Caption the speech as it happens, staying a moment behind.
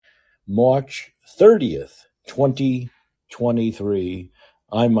March 30th, 2023.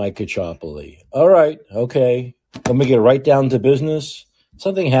 I'm Mike Kachopoli. All right, okay. Let me get right down to business.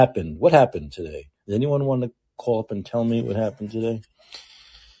 Something happened. What happened today? Does anyone want to call up and tell me what happened today?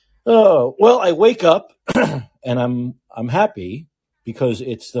 Oh, well, I wake up and I'm happy because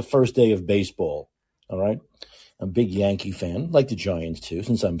it's the first day of baseball. All right. I'm a big Yankee fan, like the Giants too.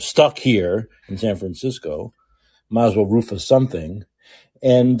 Since I'm stuck here in San Francisco, might as well root for something.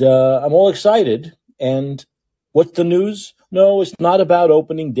 And I'm all excited. And what's the news? No, it's not about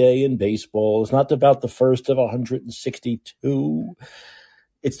opening day in baseball. It's not about the first of 162.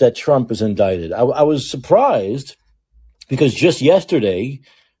 It's that Trump is indicted. I was surprised because just yesterday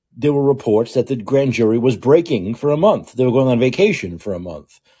there were reports that the grand jury was breaking for a month. They were going on vacation for a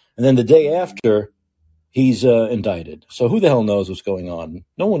month. And then the day after, he's indicted. So who the hell knows what's going on?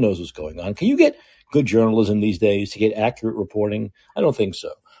 No one knows what's going on. Can you get good journalism these days to get accurate reporting? I don't think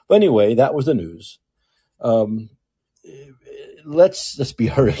so. But anyway, that was the news. Let's be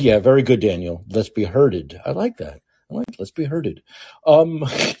heard. Yeah, very good, Daniel. Let's be herded. I like that. Let's be herded.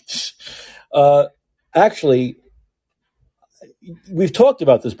 Actually, we've talked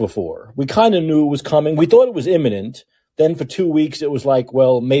about this before. We kind of knew it was coming. We thought it was imminent. Then for 2 weeks, it was like,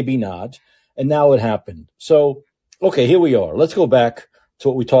 well, maybe not. And now it happened. So, okay, here we are. Let's go back to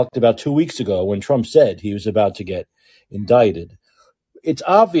what we talked about 2 weeks ago when Trump said he was about to get indicted. It's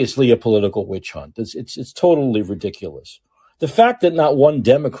obviously a political witch hunt. It's totally ridiculous. The fact that not one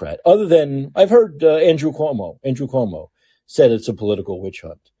Democrat, other than I've heard Andrew Cuomo said it's a political witch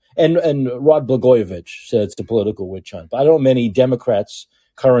hunt, and Rod Blagojevich said it's a political witch hunt. But I don't know many Democrats,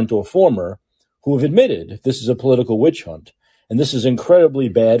 current or former, who have admitted this is a political witch hunt. And this is incredibly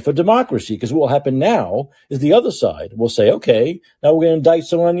bad for democracy because what will happen now is the other side will say, okay, now we're going to indict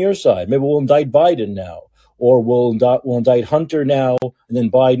someone on your side. Maybe we'll indict Biden now, or we'll indict Hunter now, and then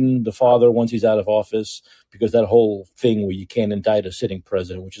Biden, the father, once he's out of office, because that whole thing where you can't indict a sitting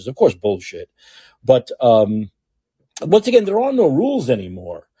president, which is, of course, bullshit. But once again, there are no rules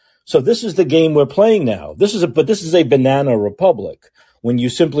anymore. So this is the game we're playing now. This is a banana republic when you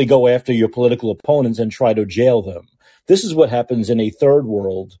simply go after your political opponents and try to jail them. This is what happens in a third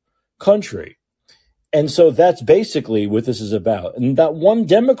world country. And so that's basically what this is about. And that one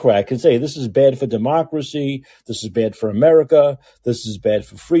Democrat can say, this is bad for democracy. This is bad for America. This is bad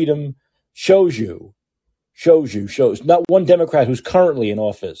for freedom. Shows. Not one Democrat who's currently in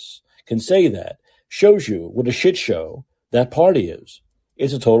office can say that. Shows you what a shit show that party is.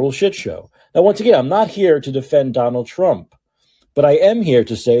 It's a total shit show. Now, once again, I'm not here to defend Donald Trump, but I am here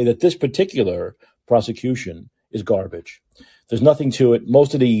to say that this particular prosecution is garbage. There's nothing to it.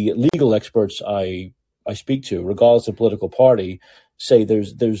 Most of the legal experts I speak to, regardless of political party, say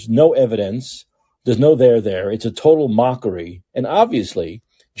there's no evidence. There's no there. It's a total mockery. And obviously,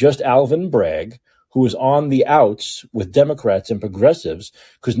 just Alvin Bragg, who is on the outs with Democrats and progressives,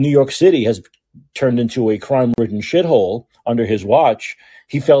 because New York City has turned into a crime-ridden shithole under his watch,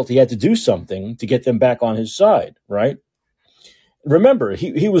 he felt he had to do something to get them back on his side, right? Remember,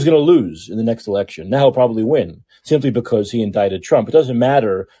 he was going to lose in the next election. Now he'll probably win simply because he indicted Trump. It doesn't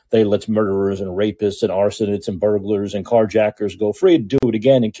matter that he lets murderers and rapists and arsonists and burglars and carjackers go free to do it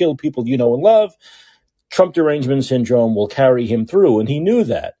again and kill people you know and love. Trump derangement syndrome will carry him through, and he knew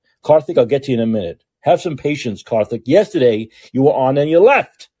that. Karthik, I'll get to you in a minute. Have some patience, Karthik. Yesterday, you were on and you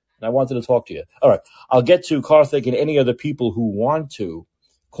left, and I wanted to talk to you. All right, I'll get to Karthik and any other people who want to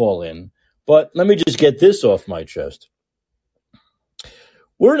call in, but let me just get this off my chest.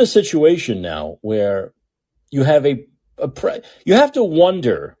 We're in a situation now where you have you have to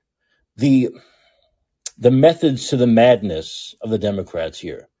wonder the methods to the madness of the Democrats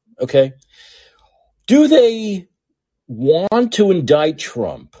here. Okay, do they want to indict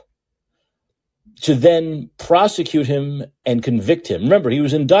Trump to then prosecute him and convict him? Remember, he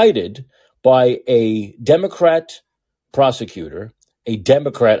was indicted by a Democrat prosecutor, a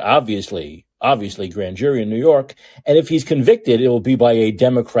Democrat, obviously grand jury in New York. And if he's convicted, it will be by a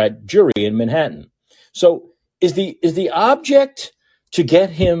Democrat jury in Manhattan. So is the object to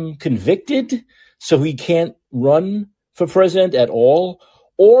get him convicted so he can't run for president at all?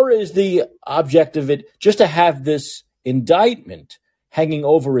 Or is the object of it just to have this indictment hanging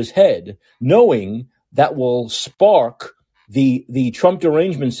over his head, knowing that will spark the Trump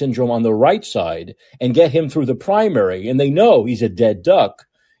derangement syndrome on the right side and get him through the primary? And they know he's a dead duck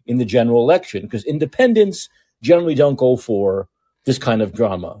in the general election because independents generally don't go for this kind of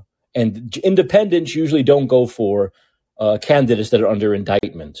drama. And independents usually don't go for candidates that are under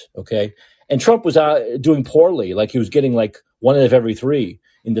indictment, okay? And Trump was doing poorly, like he was getting like one out of every three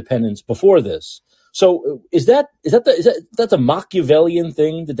independents before this. So is that the Machiavellian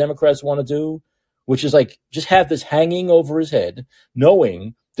thing the Democrats want to do, which is like just have this hanging over his head,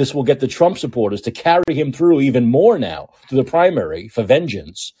 knowing this will get the Trump supporters to carry him through even more now to the primary for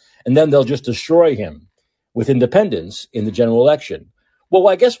vengeance, and then they'll just destroy him with independents in the general election. Well,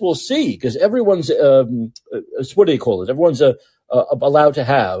 I guess we'll see, because everyone's what do you call it? Everyone's allowed to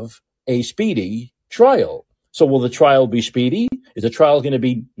have a speedy trial. So will the trial be speedy? Is the trial going to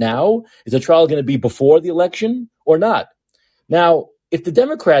be now? Is the trial going to be before the election or not? Now, if the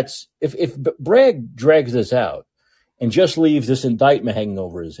Democrats, if Bragg drags this out and just leaves this indictment hanging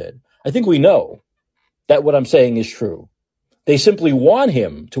over his head, I think we know that what I'm saying is true. They simply want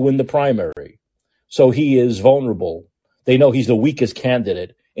him to win the primary, so he is vulnerable. They know he's the weakest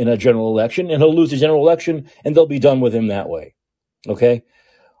candidate in a general election, and he'll lose the general election, and they'll be done with him that way. Okay?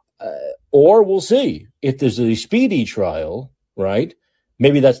 Or we'll see if there's a speedy trial, right?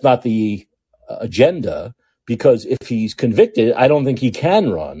 Maybe that's not the agenda, because if he's convicted, I don't think he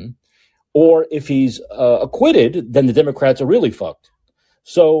can run. Or if he's acquitted, then the Democrats are really fucked.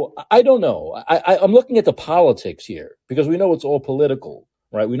 So I don't know. I'm looking at the politics here, because we know it's all political,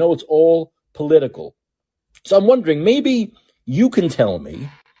 right? We know it's all political. So I'm wondering, maybe you can tell me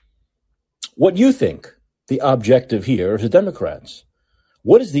what you think the objective here is, the Democrats.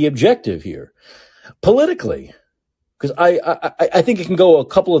 What is the objective here politically? Because I think it can go a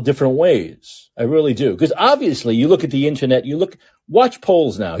couple of different ways. I really do. Because obviously, you look at the internet, watch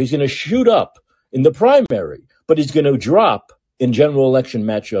polls now. He's going to shoot up in the primary, but he's going to drop in general election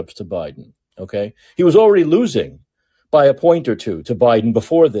matchups to Biden. Okay, he was already losing by a point or two to Biden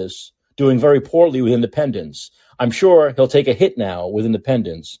before this, doing very poorly with independents. I'm sure he'll take a hit now with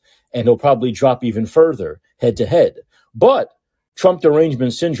independents, and he'll probably drop even further head to head. But Trump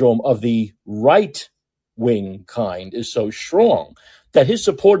derangement syndrome of the right wing kind is so strong that his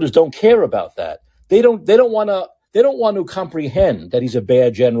supporters don't care about that. They don't want to comprehend that he's a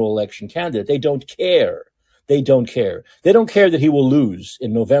bad general election candidate. They don't care. They don't care. They don't care that he will lose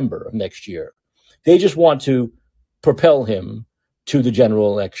in November of next year. They just want to propel him to the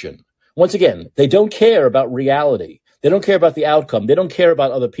general election. Once again, they don't care about reality. They don't care about the outcome. They don't care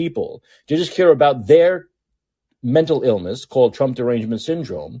about other people. They just care about their mental illness called Trump derangement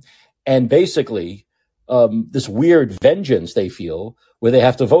syndrome, and basically this weird vengeance they feel where they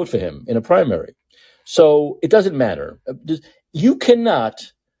have to vote for him in a primary. So it doesn't matter. You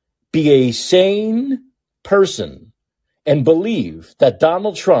cannot be a sane person and believe that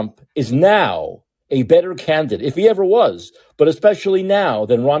Donald Trump is now a better candidate, if he ever was, but especially now,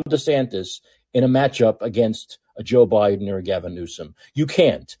 than Ron DeSantis in a matchup against a Joe Biden or a Gavin Newsom. You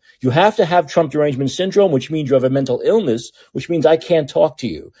can't. You have to have Trump derangement syndrome, which means you have a mental illness, which means I can't talk to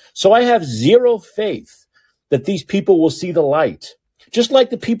you. So I have zero faith that these people will see the light. Just like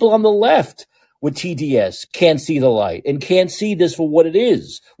the people on the left with TDS can't see the light and can't see this for what it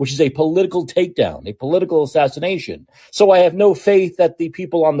is, which is a political takedown, a political assassination. So I have no faith that the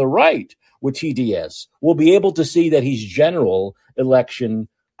people on the right with TDS will be able to see that he's general election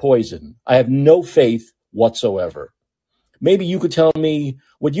poison. I have no faith whatsoever. Maybe you could tell me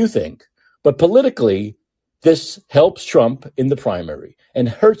what you think. But politically, this helps Trump in the primary and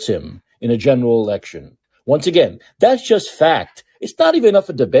hurts him in a general election. Once again, that's just fact. It's not even up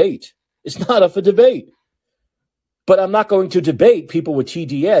for debate. It's not up for debate. But I'm not going to debate people with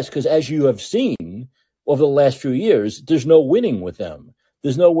TDS, because as you have seen over the last few years, there's no winning with them.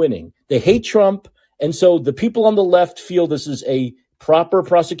 There's no winning. They hate Trump. And so the people on the left feel this is a proper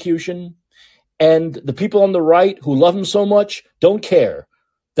prosecution. And the people on the right who love him so much don't care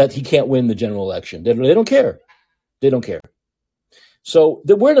that he can't win the general election. They don't care. They don't care. So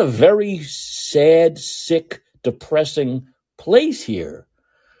we're in a very sad, sick, depressing place here,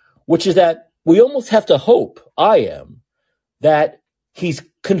 which is that we almost have to hope, I am, that he's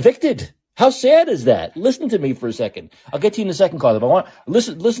convicted. How sad is that? Listen to me for a second. I'll get to you in a second, Carl. If I want,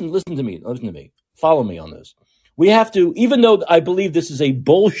 listen to me. Listen to me. Follow me on this. We have to, even though I believe this is a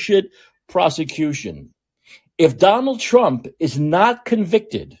bullshit prosecution, if Donald Trump is not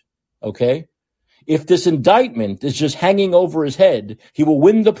convicted, okay, if this indictment is just hanging over his head, he will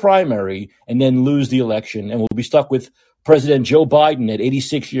win the primary and then lose the election, and we'll be stuck with President Joe Biden at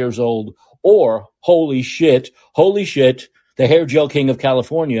 86 years old, or holy shit, the hair gel king of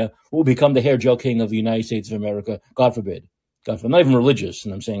California will become the hair gel king of the United States of America. God forbid. God forbid. I'm not even religious,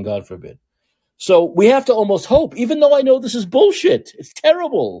 and I'm saying God forbid. So we have to almost hope, even though I know this is bullshit. It's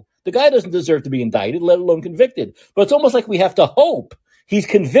terrible. The guy doesn't deserve to be indicted, let alone convicted. But it's almost like we have to hope he's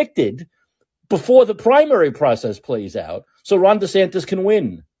convicted before the primary process plays out so Ron DeSantis can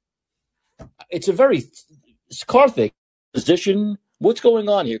win. It's a very Karthik position. What's going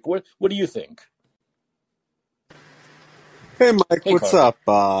on here? What do you think? Hey Mike, Hey, what's Carl. up?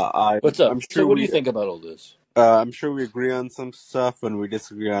 What's up? I'm So, sure what do you we think about all this? I'm sure we agree on some stuff and we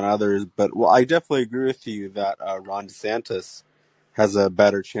disagree on others. But well, I definitely agree with you that Ron DeSantis has a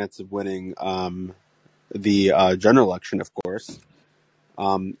better chance of winning the general election, of course,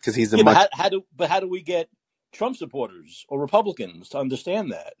 because he's a Yeah, but much how do we get Trump supporters or Republicans to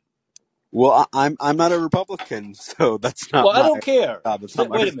understand that? well. I'm not a Republican, so that's not Well, I my don't care. job. It's not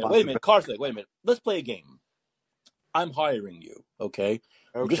my Wait a minute, responsibility. Carson. Wait a minute. Let's play a game. I'm hiring you. Okay,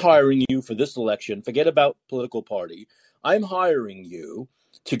 I'm just Okay. hiring you for this election. Forget about political party. I'm hiring you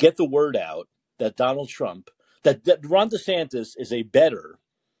to get the word out that Donald Trump, that Ron DeSantis is a better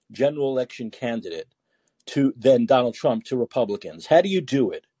general election candidate to than Donald Trump to Republicans. How do you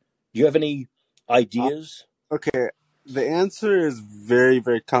do it? Do you have any Uh, ideas? okay. The answer is very,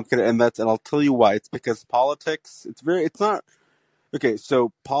 very complicated, and I'll tell you why. It's because politics. It's not. Okay,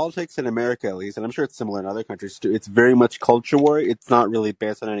 so politics in America, at least, and I'm sure it's similar in other countries too. It's very much culture war. It's not really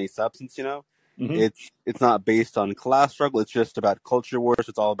based on any substance, you know. Mm-hmm. It's not based on class struggle. It's just about culture wars.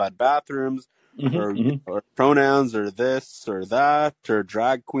 It's all about bathrooms, Mm-hmm. Mm-hmm. or pronouns, or this or that, or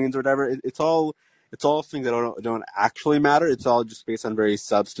drag queens or whatever. It's all things that don't actually matter. It's all just based on very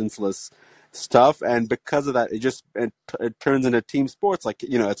substanceless stuff, and because of that, it turns into team sports. Like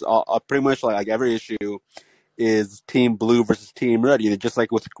it's all pretty much like every issue is team blue versus team red. Just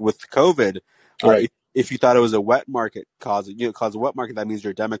like with COVID, Right. if you thought it was a wet market cause a wet market, that means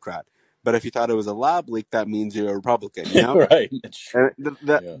you're a Democrat. But if you thought it was a lab leak, that means you're a Republican. Right. That's And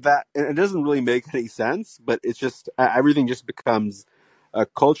true. Yeah. and it doesn't really make any sense. But it's just everything just becomes a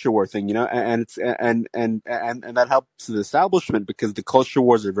culture war thing, and it's and that helps the establishment because the culture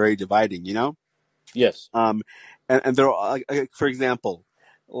wars are very dividing. Yes. Um, and there are for example,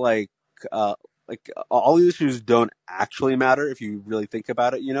 like uh, all these issues don't actually matter if you really think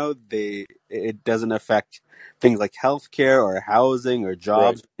about it. It doesn't affect things like healthcare or housing or Right.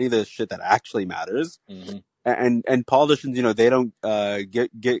 jobs, any of the shit that actually matters. Mm-hmm. And politicians, they don't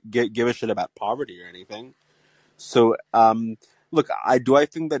give a shit about poverty or anything. So, look, I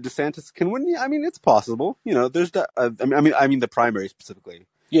think that DeSantis can win? Yeah, I mean, it's possible. There's the I mean the primary specifically.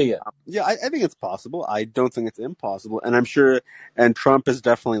 Yeah. Yeah. Yeah, I think it's possible. I don't think it's impossible, and I'm sure. And Trump is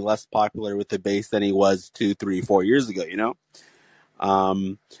definitely less popular with the base than he was 2, 3, 4 years ago.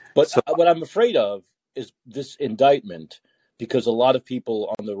 Um, But so what I'm afraid of is this indictment, because a lot of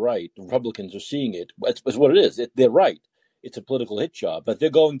people on the right, Republicans, are seeing it. It's what it is. They're right. It's a political hit job, but they're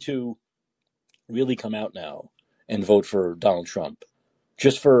going to really come out now and vote for Donald Trump,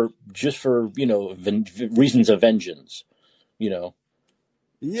 just for reasons of vengeance. You know,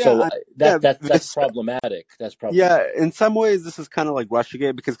 yeah, so yeah, that's this problematic. That's yeah. problematic. In some ways, this is kind of like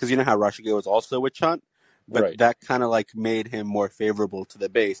Russiagate because you know how Russiagate was also a witch hunt, but Right. that kind of like made him more favorable to the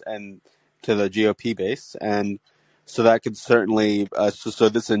base and to the GOP base, and so that could certainly so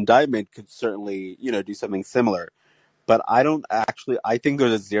this indictment could certainly do something similar. But I don't actually. I think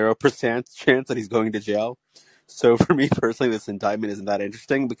there's a 0% chance that he's going to jail. So for me personally, this indictment isn't that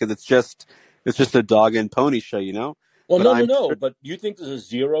interesting because it's just a dog and pony show. Well, But no, no, I'm no. sure But you think there's a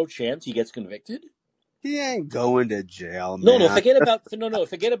zero chance he gets convicted? he ain't going to jail, No, no. man.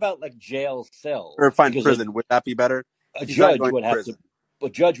 Forget about like jail cell, Or fine, because a, prison. Would that be better? a He's not judge going to would have to prison. a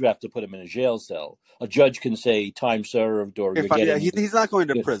judge would have to put him in a jail cell. A judge can say time served, or Okay, you're fine. Yeah, getting he's not going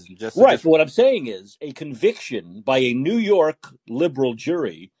to you prison. Just right. just But what I'm saying is a conviction by a New York liberal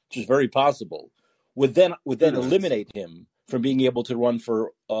jury, which is very possible, would then who knows? eliminate him from being able to run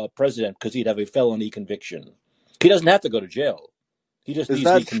for president because he'd have a felony conviction. He doesn't have to go to jail. He just Is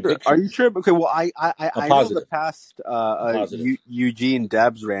needs the that true? Are you conviction. sure? Okay, well, I know in the Positive. past, I'm positive. Eugene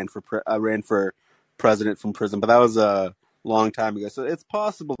Debs ran for president from prison, but that was a long time ago. So it's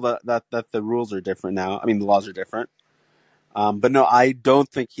possible that the rules are different now. I mean, the laws are different. But no, I don't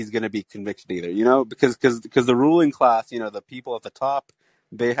think he's going to be convicted either. Because the ruling class, the people at the top,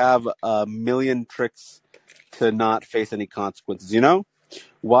 they have a million tricks to not face any consequences.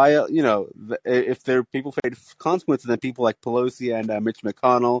 Why? If there people face consequences, then people like Pelosi and Mitch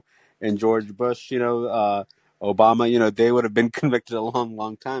McConnell and George Bush, Obama, they would have been convicted a long,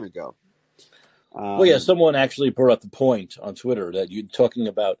 long time ago. Well, yeah, Um, someone actually brought up the point on Twitter that you're talking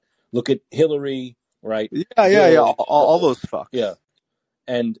about. Look at Hillary, right? yeah, yeah, yeah. Bill, All those yeah, fucks.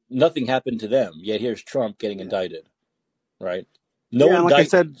 and nothing happened to them. Yet here's Trump getting Yeah, indicted, right? No yeah, and like I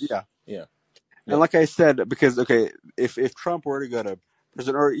said, indictments. yeah. Yeah, And yeah. like I said, because okay, if Trump were to go to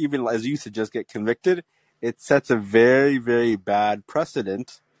prison, or even as you said, just get convicted, it sets a very, very bad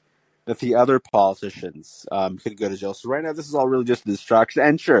precedent that the other politicians could go to jail. So right now, this is all really just a distraction.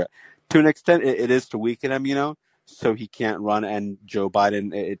 And sure, to an extent, it is to weaken him, so he can't run. And Joe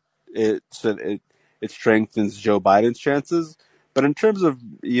Biden, it strengthens Joe Biden's chances. But in terms of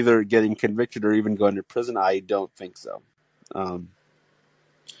either getting convicted or even going to prison, I don't think so. Um,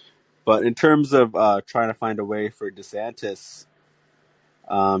 but in terms of trying to find a way for DeSantis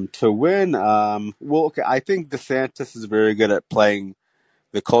to win, well, okay, I think DeSantis is very good at playing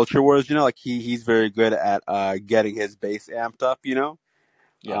the culture wars. Like he's very good at getting his base amped up.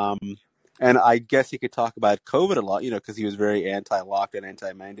 Yeah. And I guess he could talk about COVID a lot, because he was very anti-lock and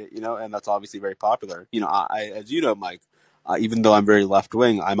anti-mandate, and that's obviously very popular. As you know, Mike, even though I'm very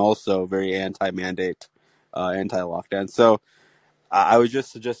left-wing, I'm also very anti-mandate, anti-lockdown. So I would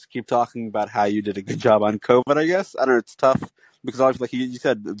just keep talking about how you did a good job on COVID, I guess. I don't know, it's tough because obviously, like you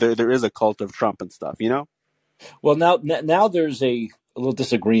said, there is a cult of Trump and stuff. Well, now there's a little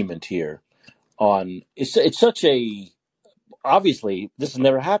disagreement here on it's such a obviously this has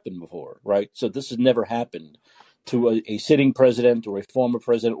never happened before, right? So this has never happened to a sitting president or a former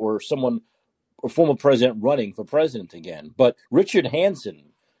president or someone or former president running for president again. But Richard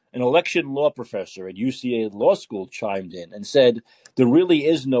Hansen, an election law professor at UCA Law School, chimed in and said there really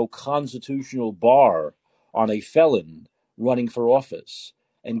is no constitutional bar on a felon running for office.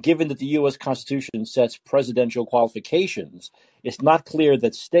 And given that the U.S. Constitution sets presidential qualifications, it's not clear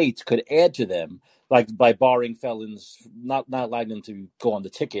that states could add to them, like by barring felons, not allowing them to go on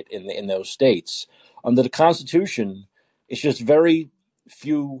the ticket in those states. Under the Constitution, it's just very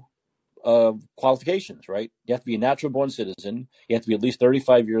few qualifications, right? You have to be a natural born citizen. You have to be at least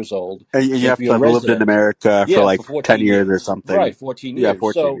 35 years old. And you You have have to be to a have lived in resident. America for Yeah, like for 10 14 years or years. something. Right, 14 Yeah, years.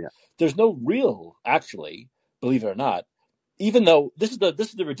 14, So yeah. there's no real, actually, believe it or not, even though this is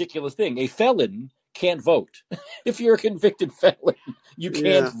the ridiculous thing. A felon can't vote. If you're a convicted felon, you can't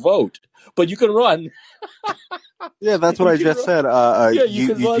Yeah. vote. But you can run. Yeah, that's what You I can just run. said. Yeah, you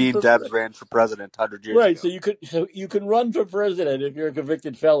can run Eugene for Debs ran for president 100 years right. ago. So you can run for president if you're a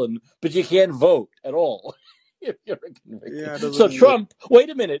convicted felon, but you can't vote at all if you're a convicted. Yeah, it So doesn't. Trump, wait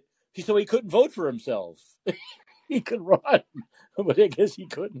a minute. So he couldn't vote for himself. He could run, but I guess he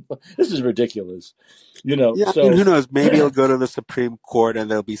couldn't. This is ridiculous, Yeah, I mean, So who knows? Maybe he'll go to the Supreme Court and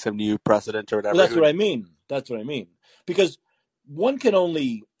there'll be some new precedent or well, whatever. that's Who what knows? I mean. That's what I mean. Because one can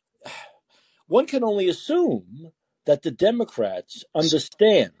only one can only assume that the Democrats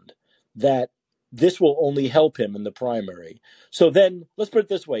understand that this will only help him in the primary. So then let's put it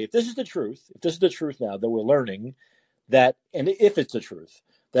this way. If this is the truth now that we're learning that, and if it's the truth,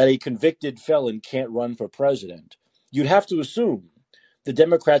 that a convicted felon can't run for president, you'd have to assume the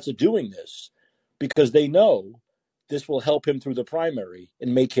Democrats are doing this because they know this will help him through the primary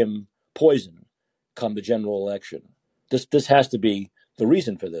and make him poison come the general election. This has to be the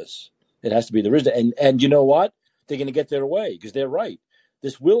reason for this. It has to be the reason. And you know what? They're going to get their way because they're right.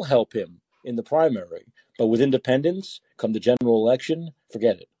 This will help him in the primary. But with independents, come the general election,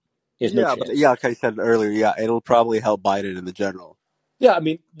 forget it. There's no Yeah, but chance. yeah, like I said earlier, yeah, it'll probably help Biden in the general. Yeah, I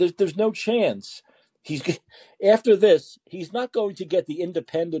mean, there's no chance. He's after this, he's not going to get the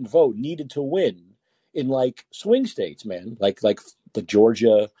independent vote needed to win in like swing states, man, like the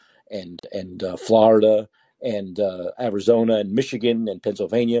Georgia and Florida and Arizona and Michigan and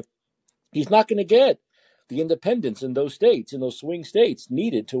Pennsylvania. He's not going to get the independents in those states, in those swing states,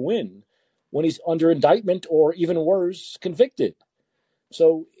 needed to win when he's under indictment or even worse, convicted.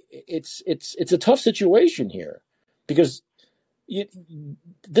 So it's a tough situation here because you,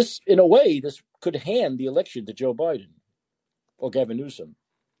 this, in a way, this could hand the election to Joe Biden or Gavin Newsom.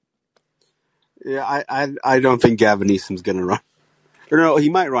 Yeah, I don't think Gavin Newsom's gonna run. Or no, he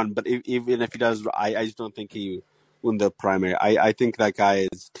might run, but even if he does, I just don't think he win the primary. I think that guy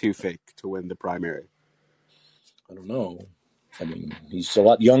is too fake to win the primary. I don't know. I mean, he's a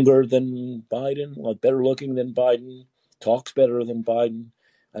lot younger than Biden, a lot better looking than Biden, talks better than Biden.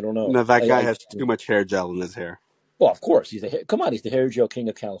 I don't know. No, that guy has too much hair gel in his hair. Well, of course, he's he's the hair gel king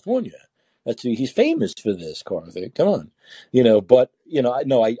of California. He's famous for this, Carthy. Come on, But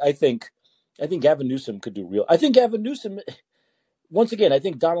I think Gavin Newsom could do real. I think Gavin Newsom. Once again, I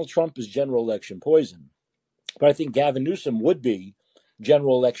think Donald Trump is general election poison, but I think Gavin Newsom would be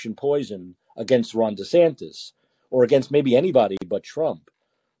general election poison against Ron DeSantis or against maybe anybody but Trump.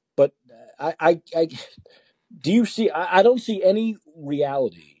 But I do you see? I don't see any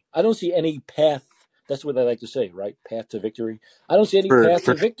reality. I don't see any path. That's what I like to say, right? Path to victory. I don't see any path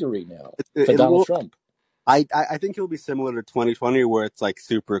to victory now for Donald Trump. I think it'll be similar to 2020, where it's like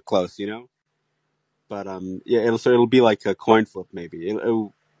super close, But yeah, it'll be like a coin flip, maybe.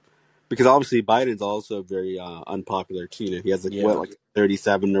 Because obviously Biden's also very unpopular too. He has like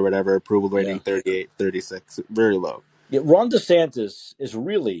 37 or whatever approval rating, 38, 36, very low. Yeah, Ron DeSantis is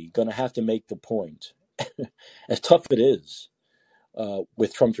really going to have to make the point, as tough it is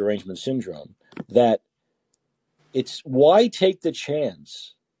with Trump derangement syndrome. that it's why take the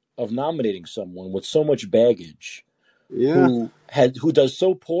chance of nominating someone with so much baggage Yeah. who does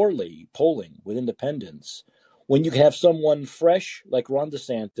so poorly polling with independents when you can have someone fresh like Ron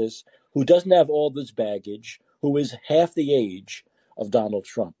DeSantis who doesn't have all this baggage, who is half the age of Donald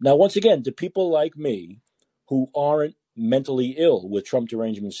Trump. Now, once again, to people like me who aren't mentally ill with Trump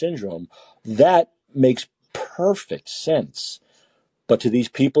derangement syndrome, that makes perfect sense. But to these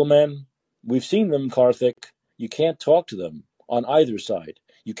people, man, we've seen them, Karthik. You can't talk to them on either side.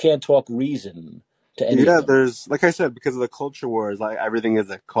 You can't talk reason to any of Yeah, them. there's like I said, because of the culture wars, like everything is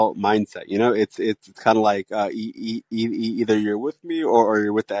a cult mindset. You know, it's kind of like either you're with me or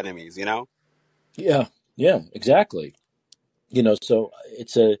you're with the enemies. You know. Yeah, exactly. So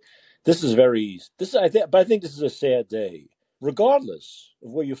this is I think, but I think this is a sad day, regardless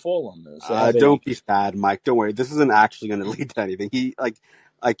of where you fall on this. To have Don't be sad, Mike. Don't worry. This isn't actually going to lead to anything. He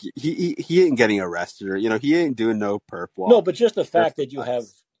ain't getting arrested, or he ain't doing no perp walk. No, but just the fact that you have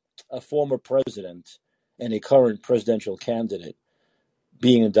a former president and a current presidential candidate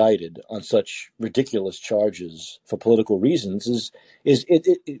being indicted on such ridiculous charges for political reasons is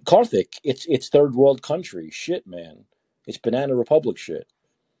Karthik. It's third world country shit, man. It's banana republic shit.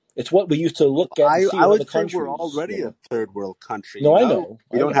 It's what we used to look at and see in I other would say countries. we're already a third world country. No, I know.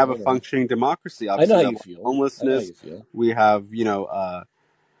 We don't have a functioning democracy. Obviously, I know we how have you feel. homelessness. I know how you feel. We have,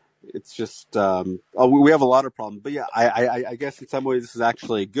 it's just we have a lot of problems. But yeah, I guess in some ways this is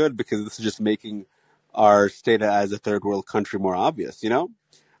actually good because this is just making our state as a third world country more obvious.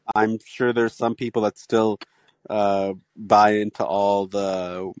 I'm sure there's some people that still buy into all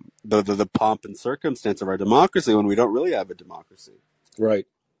the pomp and circumstance of our democracy when we don't really have a democracy. Right.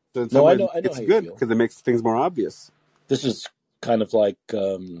 So in some ways, it's good because it makes things more obvious. This is kind of like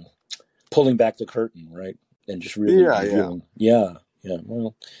pulling back the curtain, right? And just really revealing. Yeah.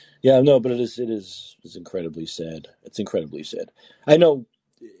 Well, yeah, no, but it is incredibly sad. It's incredibly sad. I know.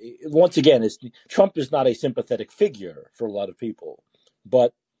 Once again, Trump is not a sympathetic figure for a lot of people,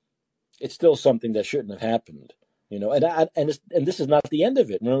 but it's still something that shouldn't have happened, And this is not the end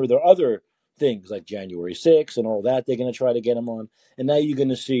of it. Remember, there are other things like January 6th and all that. They're going to try to get him on, and now you're going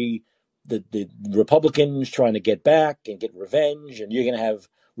to see the Republicans trying to get back and get revenge, and you're going to have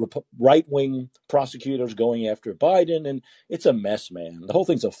right-wing prosecutors going after Biden, and it's a mess, man. The whole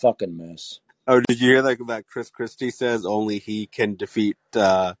thing's a fucking mess. Oh, did you hear that Chris Christie says only he can defeat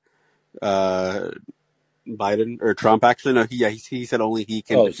Biden or Trump? Actually, no. He said only he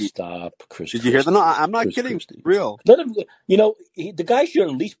can defeat. Stop, Chris. Did you hear that? No, I'm not kidding. Christie. Real. Let him. The guy should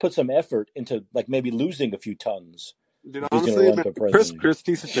at least put some effort into maybe losing a few tons. Dude, honestly, Chris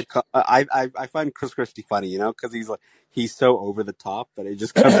Christie I find Chris Christie funny, because he's so over the top that it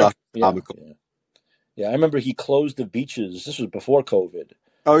just comes off comical. Yeah, I remember he closed the beaches. This was before COVID.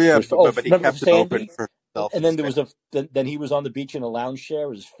 Oh yeah, but he kept it open for himself. And then there was then he was on the beach in a lounge chair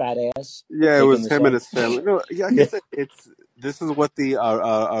with his fat ass. Yeah, it was him and his family. No, yeah, I guess this is what the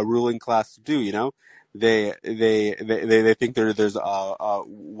ruling class do. They think there's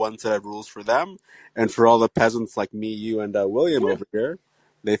one set of rules for them, and for all the peasants like me, you, and William over here,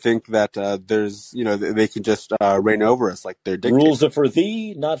 they think that there's they can just reign over us like they're dictators. Rules are for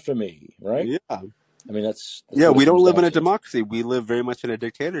thee, not for me, right? Yeah. I mean that's we don't live in a democracy. We live very much in a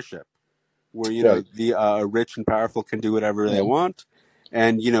dictatorship, where the rich and powerful can do whatever they want.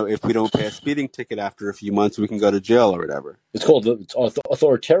 And, if we don't pay a speeding ticket after a few months, we can go to jail or whatever. It's called the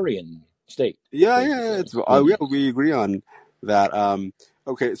authoritarian state. Yeah. We agree on that.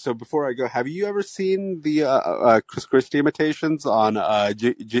 Okay, so before I go, have you ever seen the Chris Christie imitations on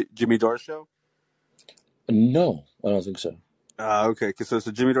Jimmy Dore's show? No, I don't think so. Okay, so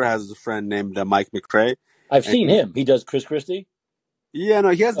Jimmy Dore has a friend named Mike McRae. I've seen him. He does Chris Christie? Yeah, no,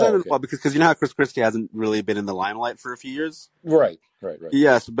 he has done it well because you know how Chris Christie hasn't really been in the limelight for a few years. Right.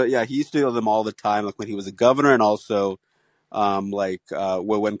 Yes, but yeah, he used to do them all the time, like when he was a governor, and also,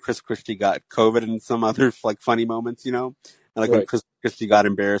 when Chris Christie got COVID and some other funny moments, and when Chris Christie got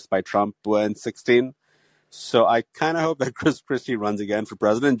embarrassed by Trump in 2016. So I kind of hope that Chris Christie runs again for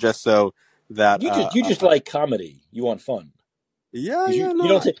president, just so that you just like comedy. You want fun. Yeah,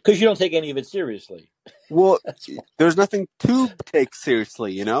 because you don't take any of it seriously. Well, there's nothing to take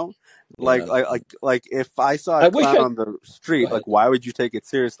seriously, Like if I saw a clown on the street, why would you take it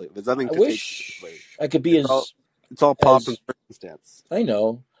seriously? There's nothing to take seriously. I could be it's all pomp and circumstance. I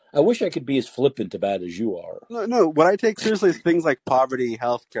know. I wish I could be as flippant about it as you are. No. What I take seriously is things like poverty,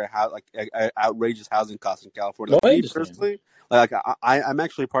 healthcare, outrageous housing costs in California. I understand. Personally, I'm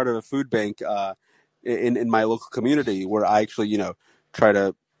actually part of a food bank in my local community where I actually try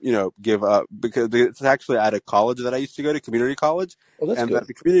to give up, because it's actually at a college that I used to go to, community college, Oh, that's and good. that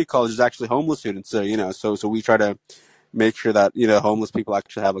the community college is actually homeless students. So we try to make sure that homeless people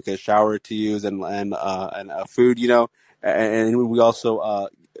actually have like a shower to use and food, and we also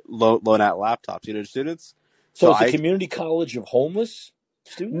loan out laptops, to students. So So it's a I community college of homeless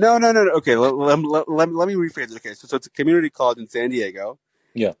students? no. Okay, let me rephrase it. Okay, so it's a community college in San Diego.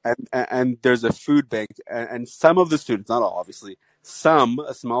 Yeah. And there's a food bank, and some of the students, not all, obviously,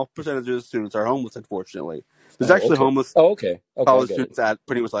 a small percentage of the students are homeless. Unfortunately, there's Oh, actually okay. homeless Oh, okay. Okay, I college get it. students at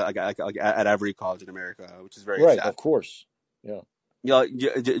pretty much like at every college in America, which is very Right, sad. of course. Yeah.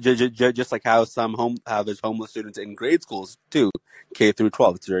 Just like how there's homeless students in grade schools too, K through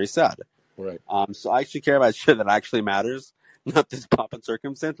 12. It's very sad. Right. So I actually care about shit that actually matters, not this pop and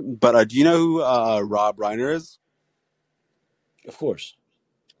circumstance. But do you know who Rob Reiner is? Of course.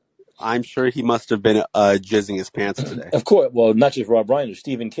 I'm sure he must have been jizzing his pants today. Of course. Well, not just Rob Reiner,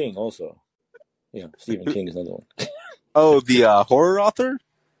 Stephen King also. Yeah, Stephen King is another one. Oh, the horror author?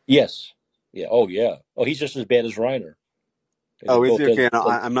 Yes. Yeah. Oh, yeah. Oh, he's just as bad as Reiner. Oh, is he? Okay, no,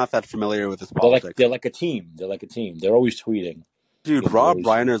 I'm not that familiar with his They're politics. like a team. They're like a team. They're always tweeting. Dude, Rob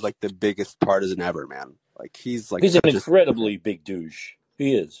Reiner is like the biggest partisan ever, man. Like he's an incredibly big douche.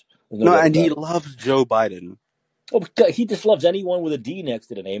 He is. No, and he loves Joe Biden. Oh, he just loves anyone with a D next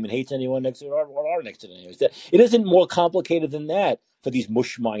to the name and hates anyone next to R next to the name. It isn't more complicated than that for these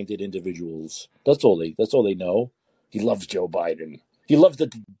mush-minded individuals. That's all they know. He loves Joe Biden. He loves the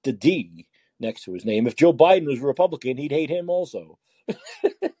D next to his name. If Joe Biden was a Republican, he'd hate him also.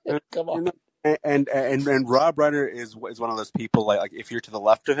 Come on. And Rob Reiner is one of those people like if you're to the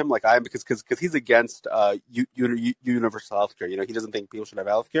left of him, like I am, because he's against universal healthcare. He doesn't think people should have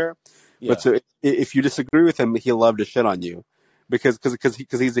healthcare. Yeah. But so if you disagree with him, he'll love to shit on you, because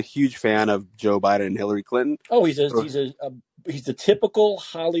he's a huge fan of Joe Biden and Hillary Clinton. Oh, he's the typical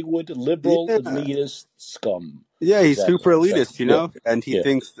Hollywood liberal elitist scum. Yeah, he's super elitist, and he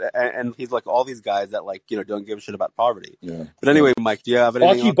thinks, and he's like all these guys that don't give a shit about poverty. Yeah. But anyway, Mike, do you have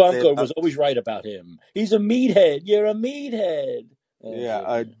anything? Archie Bunker was always right about him. He's a meathead. You're a meathead.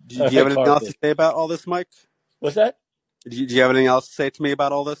 Yeah. Do you have anything else to say about all this, Mike? What's that? Do you have anything else to say to me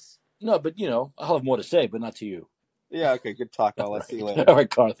about all this? No, but I'll have more to say, but not to you. Yeah. Okay. Good talk. I'll see you later. All right,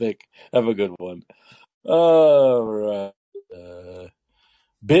 Karthik. Have a good one. All right.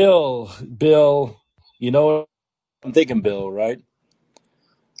 Bill, I'm thinking, Bill, right?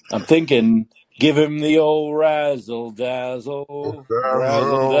 I'm thinking, give him the old razzle dazzle.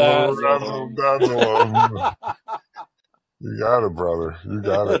 Razzle dazzle. You got it, brother. You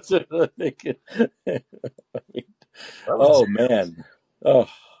got it. That's what I'm thinking. Oh, man. Oh.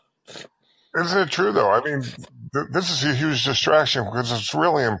 Isn't it true, though? I mean, this is a huge distraction, because it's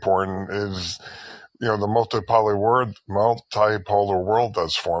really important is, the multipolar world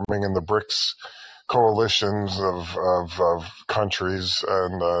that's forming, and the BRICS coalitions of countries.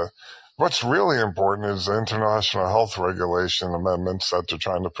 And what's really important is the international health regulation amendments that they're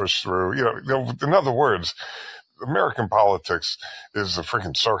trying to push through. In other words, American politics is a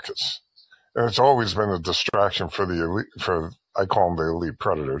freaking circus. And it's always been a distraction for the elite, I call them the elite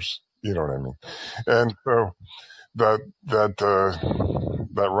predators. You know what I mean? And so that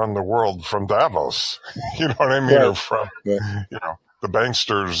run the world from Davos. You know what I mean? Right. Or from, the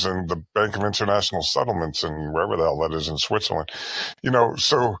banksters and the Bank of International Settlements and wherever the hell that is in Switzerland.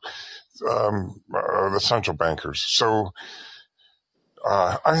 So the central bankers. So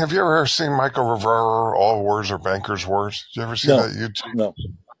have you ever seen Michael Rivera, All Wars Are Bankers' Wars? Did you ever see that YouTube? No.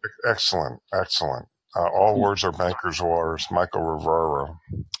 Excellent. All Wars Are Bankers' Wars, Michael Rivera.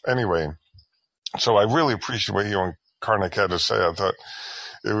 Anyway, so I really appreciate what you and Karnak had to say. I thought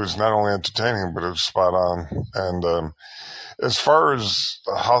it was not only entertaining, but it was spot on. And as far as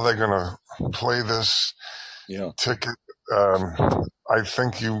how they're going to play this ticket, I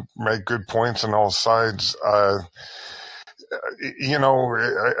think you make good points on all sides.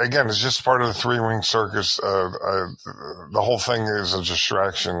 Again, it's just part of the three-ring circus. The whole thing is a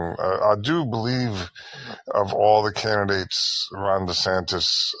distraction. I do believe of all the candidates, Ron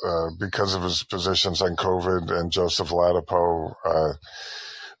DeSantis, because of his positions on COVID, and Joseph Ladapo,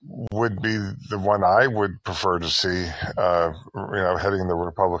 would be the one I would prefer to see, heading the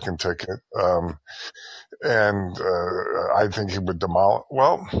Republican ticket. And I think he would demolish.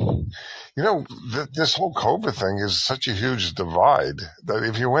 Well, this whole COVID thing is such a huge divide that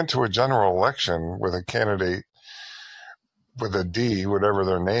if you went to a general election with a candidate with a D, whatever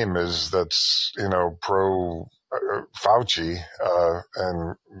their name is, that's, pro Fauci,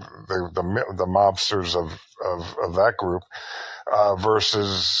 and the mobsters of that group,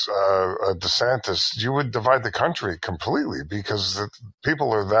 versus DeSantis, you would divide the country completely because the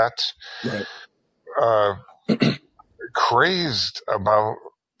people are that Right. uh, crazed about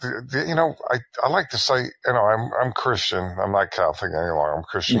I like to say, I'm Christian. I'm not Catholic any longer. I'm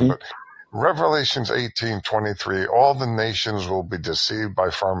Christian, but Revelations 18:23, all the nations will be deceived by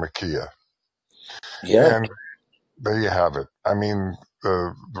pharmakia. Yeah. And there you have it. I mean,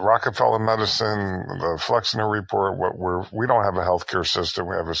 the Rockefeller medicine, the Flexner report, we don't have a healthcare system.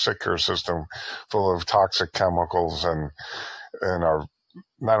 We have a sick care system full of toxic chemicals and our,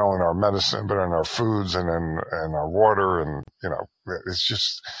 not only in our medicine, but in our foods and in our water. And, it's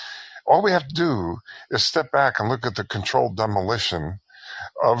just, all we have to do is step back and look at the controlled demolition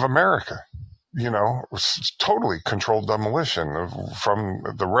of America. It's totally controlled demolition from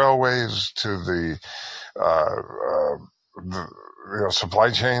the railways to the supply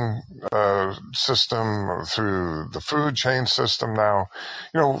chain system through the food chain system now.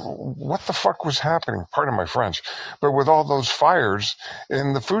 What the fuck was happening? Pardon my French, but with all those fires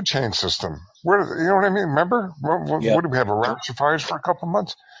in the food chain system, you know what I mean? Remember, what did we have, a rash of fires for a couple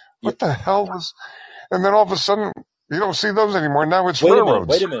months? What the hell was? And then all of a sudden, you don't see those anymore. Now it's railroads.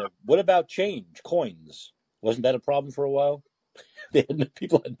 Wait a minute. What about change? Coins? Wasn't that a problem for a while?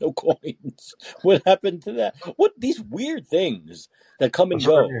 People had no coins. What happened to that? What, these weird things that come and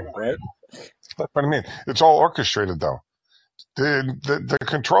go, right? That's what I mean. It's all orchestrated, though. The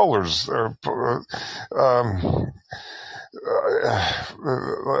controllers are.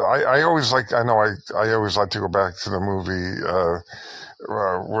 I always like. I know. I always like to go back to the movie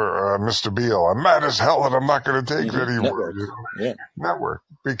where Mr. Beale. I'm mad as hell, and I'm not going to take it anymore. Network,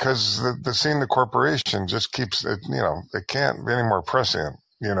 because the scene, the corporation just keeps it. It can't be any more prescient.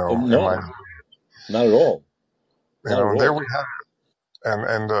 No, not at all. There we have it.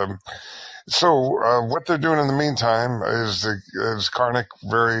 And so what they're doing in the meantime is, as Karnik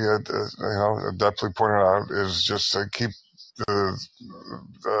very adeptly pointed out, is just to keep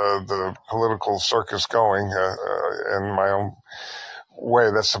the political circus going in my own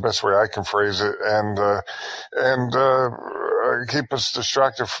way. That's the best way I can phrase it, and keep us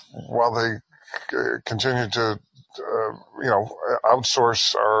distracted while they continue to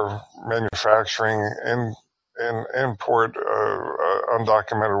outsource our manufacturing and import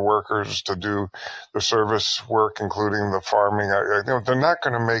undocumented workers to do the service work, including the farming. They're not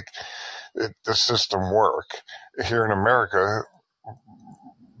going to make the system work here in America,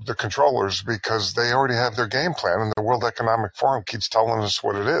 the controllers, because they already have their game plan, and the World Economic Forum keeps telling us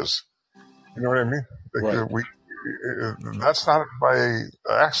what it is. You know what I mean? Right. That's not by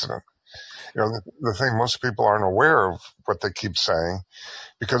accident. The thing, most people aren't aware of what they keep saying,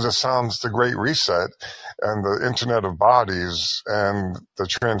 because it sounds, the Great Reset and the Internet of Bodies and the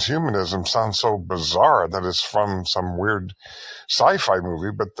transhumanism sounds so bizarre that it's from some weird sci-fi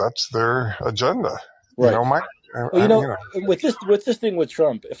movie, but that's their agenda. Right. With this thing with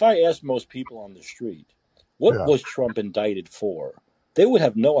Trump, if I asked most people on the street, what was Trump indicted for? They would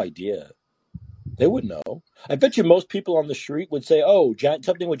have no idea. They wouldn't know. I bet you most people on the street would say, "Oh,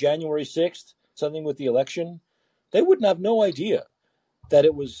 something with January 6th, something with the election." They wouldn't have no idea that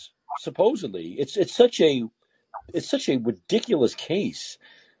it was supposedly. It's such a ridiculous case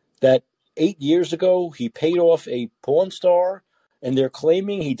that 8 years ago he paid off a porn star, and they're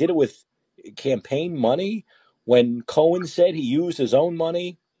claiming he did it with campaign money, when Cohen said he used his own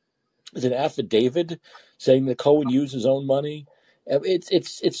money. There's an affidavit saying that Cohen used his own money.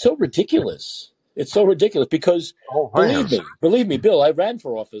 It's so ridiculous. It's so ridiculous because believe me, Bill, I ran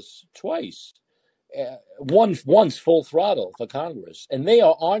for office twice. Once full throttle for Congress, and they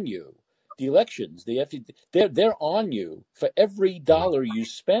are on you. The elections, they're on you for every dollar you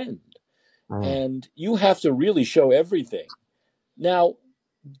spend, and you have to really show everything. Now,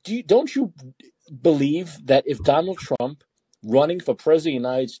 don't you believe that if Donald Trump, running for president of the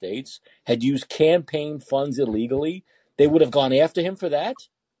United States, had used campaign funds illegally, they would have gone after him for that?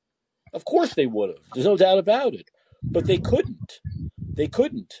 Of course they would have. There's no doubt about it. But they couldn't. They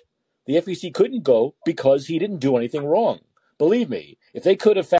couldn't. The FEC couldn't go because he didn't do anything wrong. Believe me, if they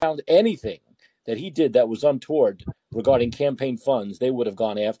could have found anything that he did that was untoward regarding campaign funds, they would have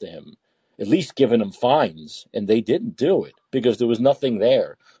gone after him, at least given him fines, and they didn't do it because there was nothing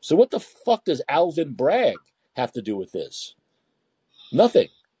there. So what the fuck does Alvin Bragg have to do with this? Nothing.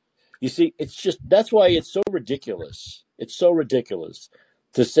 You see, it's just, that's why it's so ridiculous. It's so ridiculous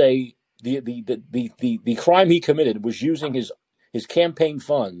to say the crime he committed was using his campaign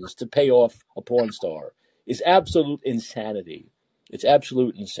funds to pay off a porn star is absolute insanity. It's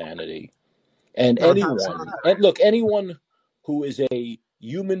absolute insanity. And anyone who is a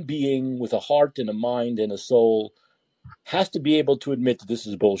human being with a heart and a mind and a soul has to be able to admit that this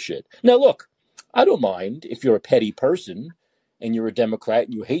is bullshit. Now, look, I don't mind if you're a petty person and you're a Democrat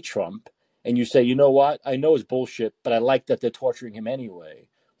and you hate Trump and you say, you know what, I know it's bullshit, but I like that they're torturing him anyway.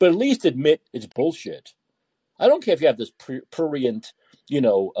 But at least admit it's bullshit. I don't care if you have this prurient,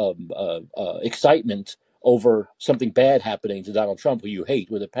 excitement over something bad happening to Donald Trump, who you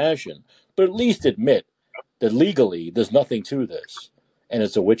hate with a passion. But at least admit that legally there's nothing to this, and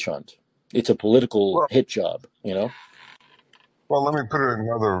it's a witch hunt. It's a political hit job, Well, let me put it in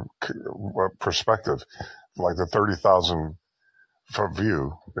another perspective, like the 30,000 foot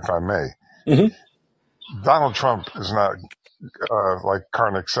view, if I may. Mm-hmm. Donald Trump is not, like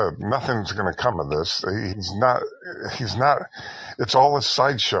Karnik said, nothing's going to come of this. He's not, it's all a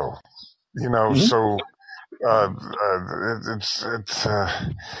sideshow, Mm-hmm. So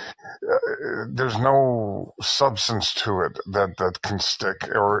there's no substance to it that can stick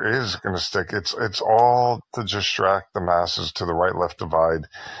or is going to stick. It's all to distract the masses to the right-left divide,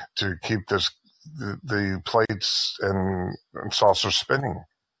 to keep the plates and saucers spinning.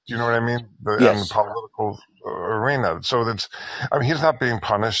 Do you know what I mean? Yes. And the political arena. So he's not being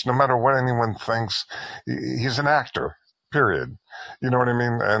punished, no matter what anyone thinks. He's an actor, period. You know what I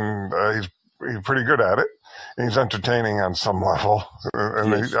mean? And he's pretty good at it. And he's entertaining on some level,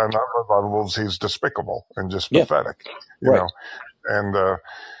 and Yes. on other levels, he's despicable and just Yeah. pathetic. Right. And but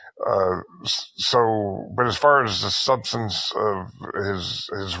as far as the substance of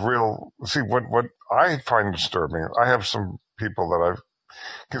his real, what I find disturbing, I have some people that I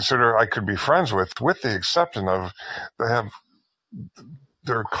consider I could be friends with the exception of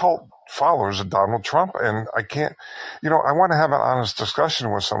they're cult followers of Donald Trump, and I can't, I want to have an honest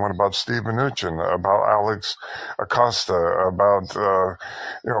discussion with someone about Steve Mnuchin, about Alex Acosta, about,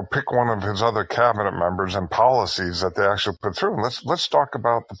 pick one of his other cabinet members and policies that they actually put through. And let's talk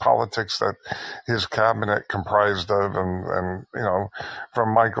about the politics that his cabinet comprised of, and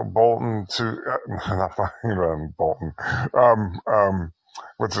from Michael Bolton to, not Bolton,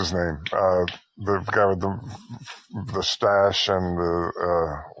 what's his name? The guy with the stash and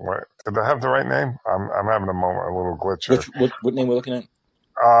did I have the right name? I'm having a little glitch here. What name we're looking at?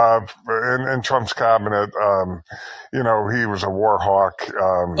 In Trump's cabinet, he was a war hawk.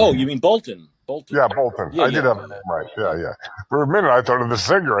 You mean Bolton? Bolton. Yeah, Bolton. Yeah, I did have the name right. Yeah. For a minute, I thought of the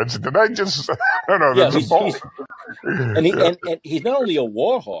singer. I said, did I just? No, yeah, there's a Bolton. And he's not only a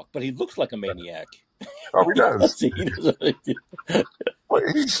war hawk, but he looks like a maniac. Oh, he does. Well,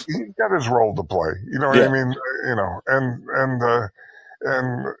 he's got his role to play. You know what I mean?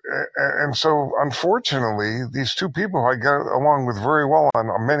 And so unfortunately, these two people I got along with very well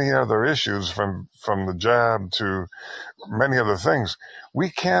on many other issues, from the jab to many other things.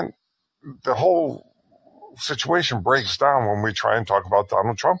 The whole situation breaks down when we try and talk about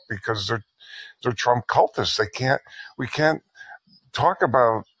Donald Trump, because they're Trump cultists. We can't talk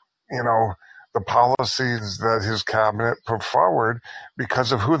about, the policies that his cabinet put forward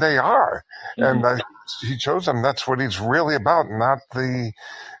because of who they are. Mm-hmm. And he chose them. That's what he's really about, not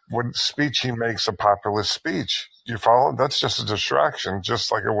what speech he makes a populist speech. Do you follow? That's just a distraction,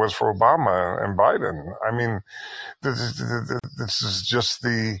 just like it was for Obama and Biden. I mean, this is just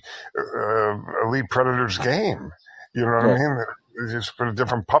the elite predator's game. You know what I mean? They just put a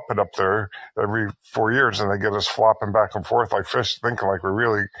different puppet up there every 4 years, and they get us flopping back and forth like fish, thinking like we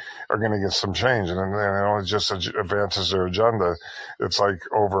really are going to get some change. And then it just advances their agenda. It's like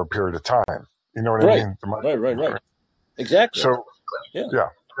over a period of time. You know what I mean? Right. Exactly. So, yeah.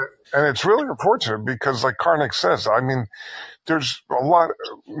 And it's really unfortunate because, like Karnik says, I mean, there's a lot,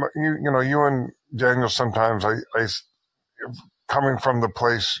 you and Daniel, sometimes I coming from the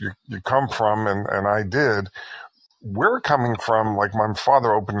place you come from, and I did, we're coming from, like, my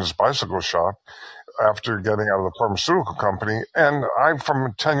father opened his bicycle shop after getting out of the pharmaceutical company, and I,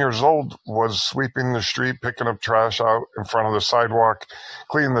 from 10 years old, was sweeping the street, picking up trash out in front of the sidewalk,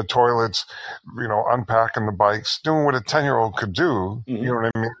 cleaning the toilets, unpacking the bikes, doing what a 10-year-old could do. Mm-hmm. You know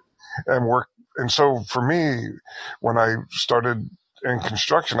what I mean? And work. And so for me, when I started in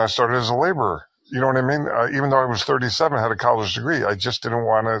construction, I started as a laborer. You know what I mean? Even though I was 37, had a college degree, I just didn't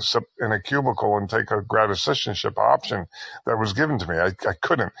want to sit in a cubicle and take a grad assistantship option that was given to me. I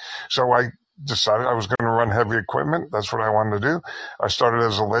couldn't. So I decided I was going to run heavy equipment. That's what I wanted to do. I started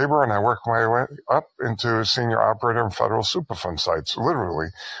as a laborer, and I worked my way up into a senior operator in federal Superfund sites, literally,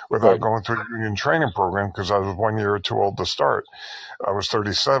 without going through a union training program, because I was 1 year too old to start. I was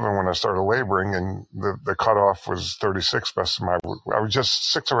 37 when I started laboring, and the cutoff was 36. I was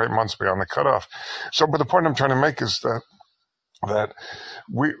just 6 or 8 months beyond the cutoff. So, but the point I'm trying to make is that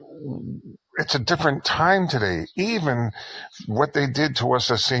it's a different time today. Even what they did to us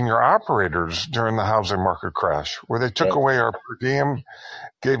as senior operators during the housing market crash, where they took Right. away our per diem,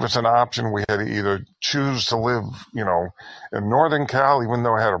 gave us an option. We had to either choose to live, in Northern Cal, even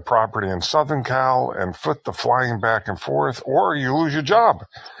though I had a property in Southern Cal, and foot the flying back and forth, or you lose your job.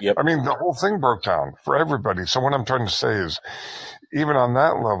 Yep. I mean, the whole thing broke down for everybody. So what I'm trying to say is, even on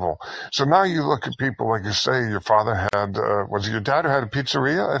that level. So now you look at people, like you say, your father had, was it your dad who had a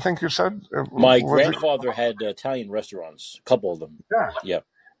pizzeria, I think you said? My Was it? grandfather had Italian restaurants, a couple of them. Yeah. Yep.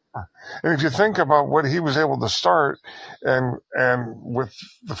 And if you think about what he was able to start and with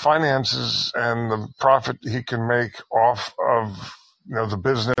the finances and the profit he can make off of the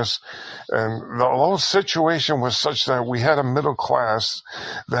business, and the whole situation was such that we had a middle class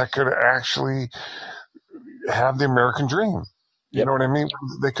that could actually have the American dream. You Yep. know what I mean?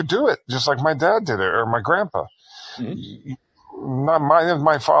 They could do it just like my dad did it, or my grandpa. Mhm. Not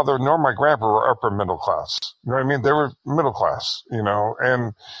my father nor my grandpa were upper middle class. You know what I mean? They were middle class,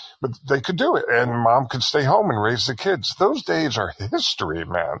 but they could do it, and mom could stay home and raise the kids. Those days are history,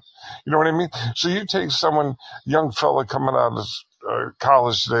 man. You know what I mean? So you take someone, young fella coming out of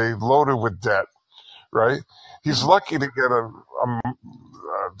college today, loaded with debt, right? He's lucky to get a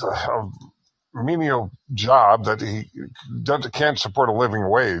menial job that he can't support a living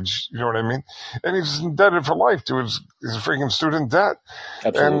wage. You know what I mean? And he's indebted for life to his freaking student debt.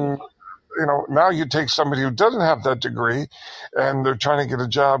 Absolutely. And now you take somebody who doesn't have that degree, and they're trying to get a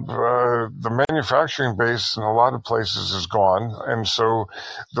job. The manufacturing base in a lot of places is gone, and so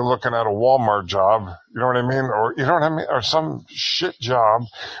they're looking at a Walmart job. You know what I mean? Or or some shit job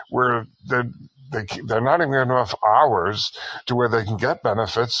where they're not even enough hours to where they can get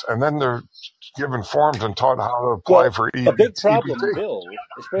benefits, and then they're given forms and taught how to apply Well, for a big problem, EBT. Bill,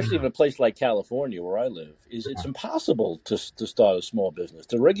 especially in a place like California where I live, is it's impossible to start a small business.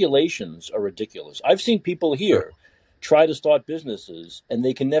 The regulations are ridiculous. I've seen people here try to start businesses and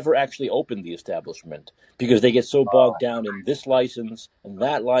they can never actually open the establishment because they get so bogged down in this license and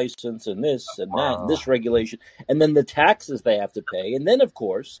that license and this and that and this regulation, and then the taxes they have to pay. And then, of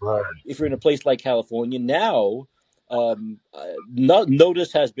course, Right. if you're in a place like California now,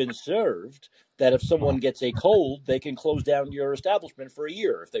 notice has been served that if someone gets a cold, they can close down your establishment for a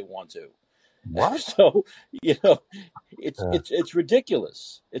year if they want to. What? So, Yeah. it's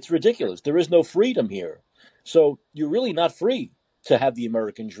ridiculous. It's ridiculous. There is no freedom here. So you're really not free to have the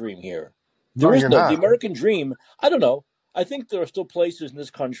American dream here. No, There is you're no, not. the American dream. I don't know. I think there are still places in this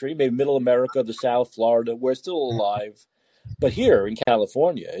country, maybe Middle America, the South, Florida, where it's still alive. But here in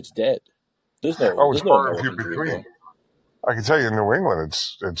California, it's dead. There's no It's far and few American dream, between. bro. I can tell you in New England,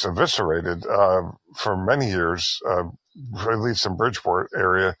 it's eviscerated for many years, at least in Bridgeport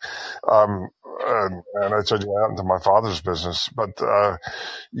area. And I told you out into my father's business, but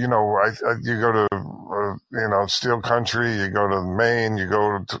you go to Steel Country, you go to Maine, you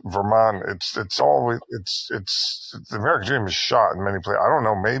go to Vermont. It's always the American dream is shot in many places. I don't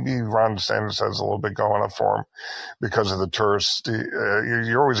know. Maybe Ron DeSantis has a little bit going up for him because of the tourists.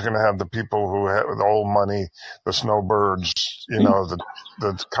 You're always going to have the people who have the old money, the snowbirds,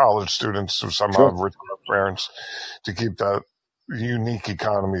 the college students who somehow have rich parents to keep that unique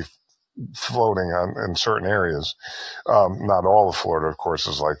economy floating in certain areas. Not all of Florida, of course,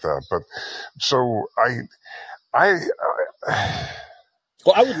 is like that. But so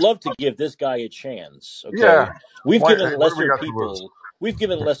Well, I would love to give this guy a chance. Okay, yeah. we've Why, given what do we lesser got to lose? people. We've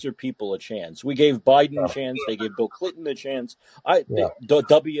given lesser people a chance. We gave Biden a chance. They gave Bill Clinton a chance.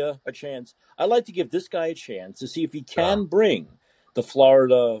 W a chance. I'd like to give this guy a chance to see if he can bring the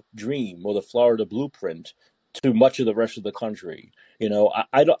Florida dream or the Florida blueprint to much of the rest of the country.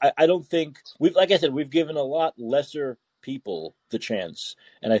 I don't think like I said, we've given a lot lesser people the chance,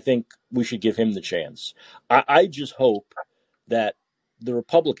 and I think we should give him the chance. I just hope that the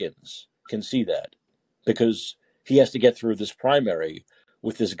Republicans can see that, because he has to get through this primary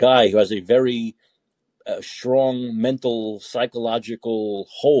with this guy who has a very strong mental, psychological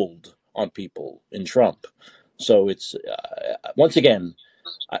hold on people in Trump. So it's once again,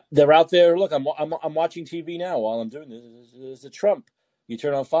 they're out there. Look, I'm watching TV now while I'm doing this. It's a Trump. You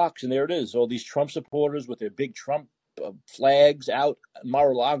turn on Fox and there it is. All these Trump supporters with their big Trump flags out,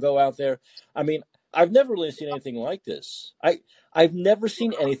 Mar-a-Lago out there. I mean, I've never really seen anything like this. I've never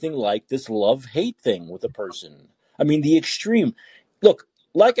seen anything like this love-hate thing with a person. I mean, the extreme. Look,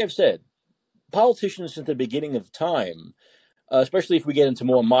 like I've said, politicians since the beginning of time, especially if we get into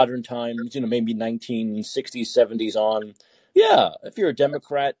more modern times, maybe 1960s, 70s on, yeah, if you're a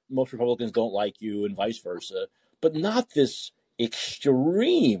Democrat, most Republicans don't like you and vice versa, but not this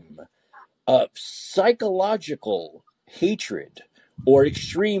extreme psychological hatred or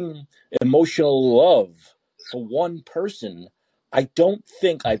extreme emotional love for one person. I don't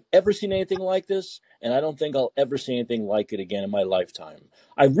think I've ever seen anything like this, and I don't think I'll ever see anything like it again in my lifetime.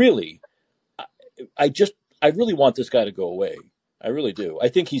 I really, I just, I really want this guy to go away. I really do. I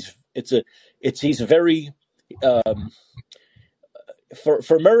think he's very, um,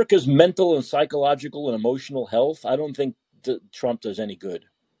 for America's mental and psychological and emotional health. I don't think Trump does any good.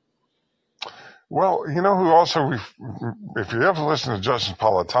 Well, you know who also, if you ever listen to Justin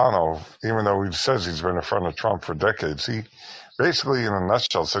Napolitano, even though he says he's been in front of Trump for decades, he basically, in a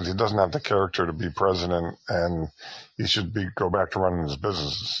nutshell, says he doesn't have the character to be president and he should go back to running his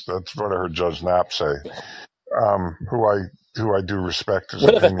businesses. That's what I heard Judge Knapp say, who I do respect his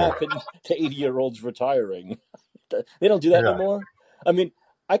Whatever opinion. happened to 80-year-olds retiring? They don't do that anymore. I mean,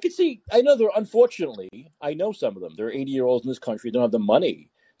 I know some of them. There are 80-year-olds in this country who don't have the money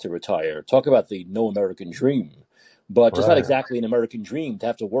to retire. Talk about the no American dream. But it's not exactly an American dream to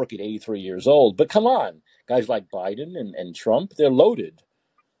have to work at 83 years old. But come on, guys like Biden and Trump, they're loaded.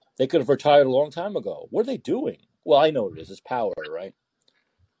 They could have retired a long time ago. What are they doing? Well, I know what it is. It's power, right?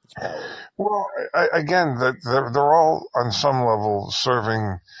 It's power. Well, again, they're all on some level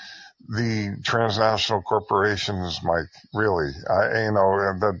serving the transnational corporations, Mike. Really,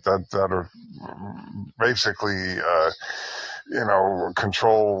 that are basically,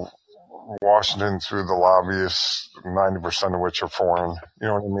 control Washington through the lobbyists, 90% of which are foreign. You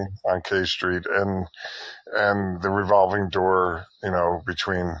know what I mean? On K Street and the revolving door,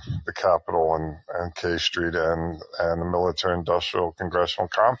 between the Capitol and K Street and the military-industrial congressional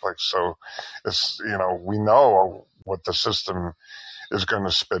complex. So it's, we know what the system is going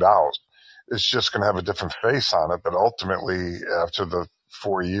to spit out. It's just going to have a different face on it. But ultimately, after the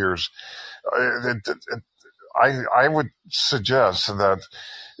 4 years, I would suggest that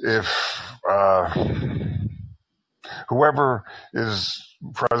if whoever is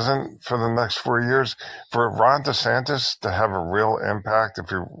president for the next 4 years, for Ron DeSantis to have a real impact if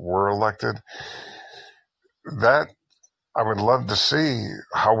he were elected, that I would love to see.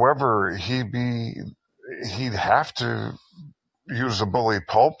 However, he'd have to use the bully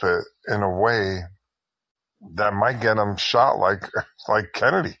pulpit in a way that might get him shot like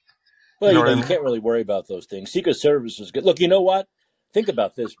Kennedy. Well, you can't really worry about those things. Secret Service is good. Look, you know what? Think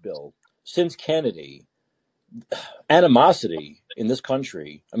about this, Bill. Since Kennedy, animosity in this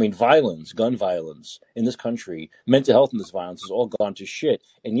country, violence, gun violence in this country, mental health in this violence has all gone to shit.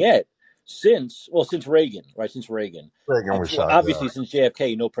 And yet, since Reagan, right? Since Reagan was shot. Obviously, since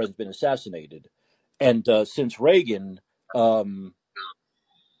JFK, no president's been assassinated. And since Reagan, no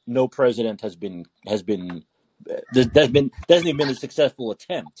president hasn't even been a successful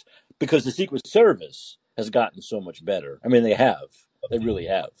attempt because the Secret Service has gotten so much better. They really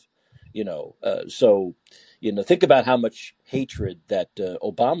have, so, think about how much hatred that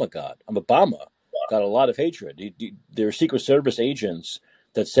Obama got. Obama got a lot of hatred. There are Secret Service agents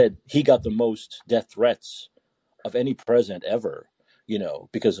that said he got the most death threats of any president ever.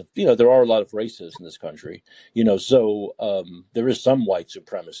 Because of, there are a lot of racists in this country, so there is some white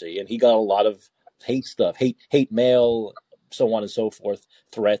supremacy, and he got a lot of hate stuff, hate mail, so on and so forth,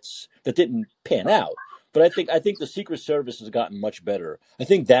 threats that didn't pan out. But I think the Secret Service has gotten much better. I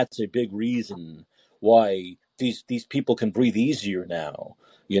think that's a big reason why these people can breathe easier now.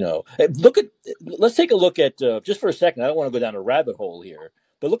 Let's take a look at just for a second. I don't want to go down a rabbit hole here,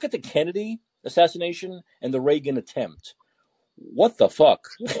 but look at the Kennedy assassination and the Reagan attempt. What the fuck?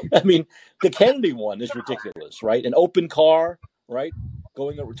 The Kennedy one is ridiculous, right? An open car, right?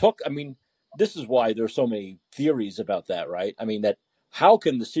 Going over this is why there's so many theories about that, right? That how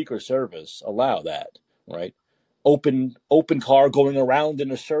can the Secret Service allow that, right? Open car going around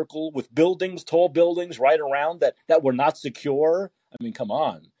in a circle with tall buildings right around that were not secure. Come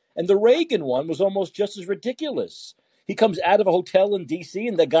on. And the Reagan one was almost just as ridiculous. He comes out of a hotel in D.C.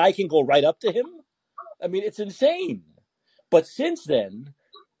 and the guy can go right up to him. It's insane. But since then,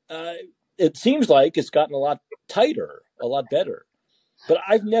 it seems like it's gotten a lot tighter, a lot better. But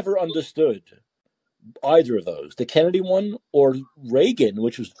I've never understood either of those, the Kennedy one or Reagan,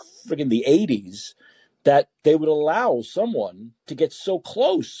 which was friggin' the 80s, that they would allow someone to get so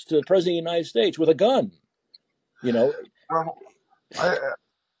close to the President of the United States with a gun. Well,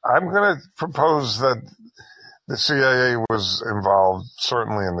 I'm going to propose that the CIA was involved,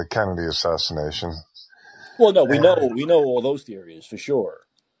 certainly in the Kennedy assassination. Well, no, we know all those theories for sure.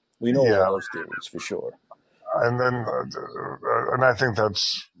 We know all those theories for sure. And then, and I think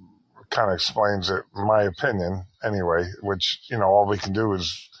that's kind of explains it, in my opinion, anyway. Which all we can do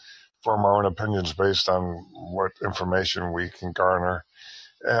is form our own opinions based on what information we can garner.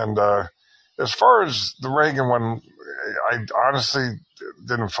 And As far as the Reagan one, I honestly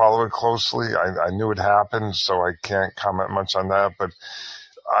didn't follow it closely. I knew it happened, so I can't comment much on that. But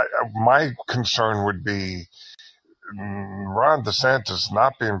my concern would be Ron DeSantis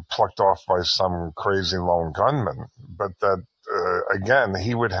not being plucked off by some crazy lone gunman, but that again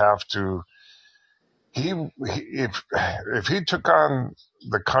he would have to. If he took on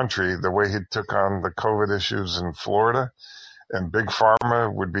the country the way he took on the COVID issues in Florida, and Big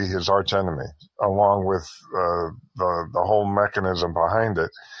Pharma would be his archenemy, along with the whole mechanism behind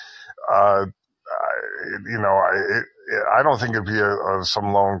it. I don't think it'd be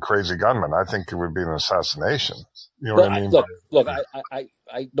some lone crazy gunman. I think it would be an assassination. You know what I mean? Look, I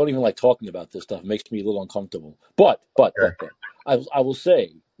don't even like talking about this stuff. It makes me a little uncomfortable. But I will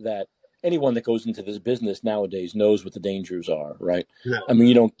say that anyone that goes into this business nowadays knows what the dangers are, right? Yeah. I mean,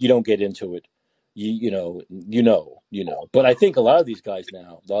 you don't get into it. You know. But I think a lot of these guys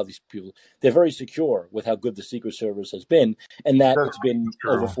now, a lot of these people, they're very secure with how good the Secret Service has been, and that it's been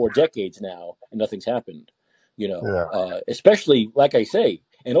over 4 decades now, and nothing's happened. Especially, like I say,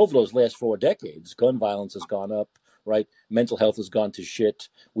 and over those last 4 decades, gun violence has gone up, right? Mental health has gone to shit.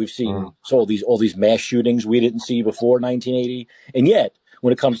 We've seen all these mass shootings we didn't see before 1980, and yet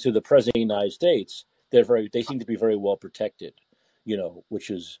when it comes to the president of the United States, they seem to be very well protected, which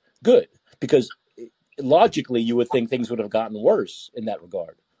is good because logically you would think things would have gotten worse in that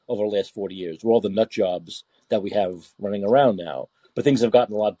regard over the last 40 years with all the nut jobs that we have running around now, but things have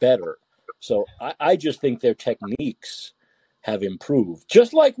gotten a lot better. So I just think their techniques have improved,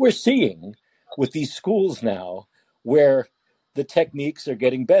 just like we're seeing with these schools now, where the techniques are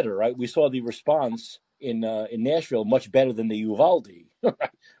getting better. Right? We saw the response in Nashville much better than the Uvalde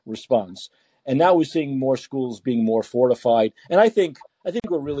response, and now we're seeing more schools being more fortified. And I think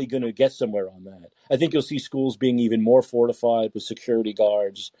we're really going to get somewhere on that. I think you'll see schools being even more fortified with security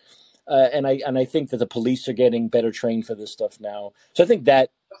guards, and I think that the police are getting better trained for this stuff now. So I think that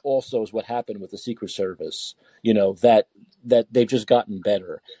also is what happened with the Secret Service, that they've just gotten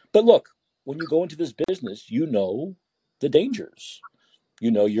better. But look, when you go into this business, the dangers.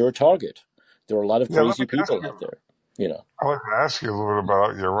 You're a target. There are a lot of crazy people out there. I'd like to ask you a little bit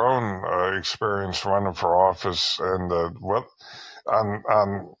about your own experience running for office and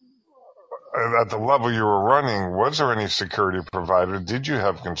at the level you were running. Was there any security provided? Did you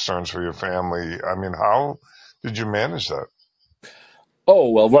have concerns for your family? I mean, how did you manage that? Oh,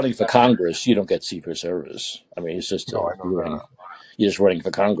 well, running for Congress, you don't get Secret Service. I mean, it's just you're just running for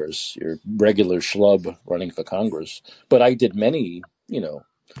Congress. You're regular schlub running for Congress. But I did many,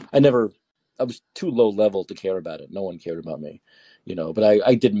 I was too low level to care about it. No one cared about me, but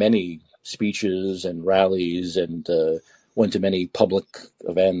I did many speeches and rallies and went to many public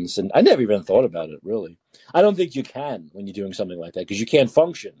events. And I never even thought about it, really. I don't think you can when you're doing something like that because you can't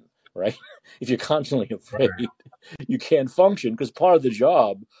function, right? If you're constantly afraid, you can't function because part of the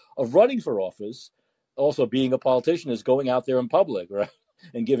job of running for office, also being a politician, is going out there in public, right?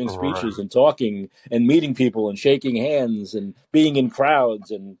 And giving speeches and talking and meeting people and shaking hands and being in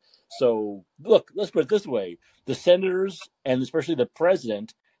crowds. And so, look, let's put it this way. The senators and especially the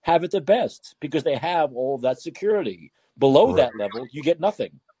president have it the best because they have all of that security. Below that level, you get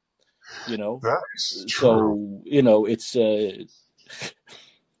nothing, That's true. So, it's,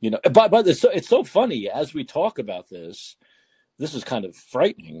 but it's so funny as we talk about this. This is kind of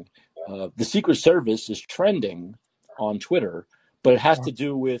frightening. The Secret Service is trending on Twitter, but it has to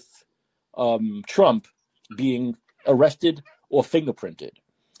do with Trump being arrested or fingerprinted.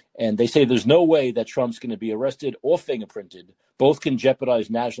 And they say there's no way that Trump's going to be arrested or fingerprinted. Both can jeopardize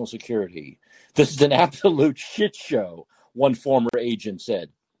national security. This is an absolute shit show, one former agent said.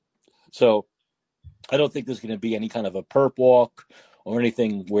 So I don't think there's going to be any kind of a perp walk or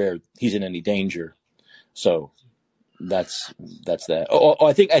anything where he's in any danger. So that's that. Oh,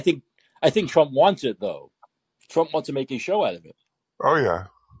 I think Trump wants it, though. Trump wants to make a show out of it. Oh, yeah.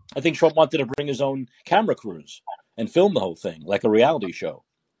 I think Trump wanted to bring his own camera crews and film the whole thing like a reality show.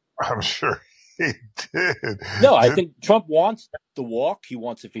 I'm sure he did. No, I think Trump wants the walk. He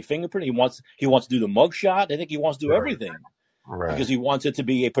wants to be fingerprint. He wants to do the mugshot. I think he wants to do everything because he wants it to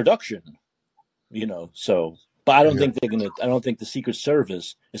be a production. So. But I don't think I don't think the Secret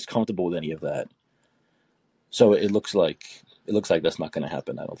Service is comfortable with any of that. So it looks like that's not going to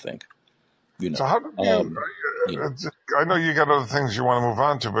happen. I don't think. So how did I know you got other things you want to move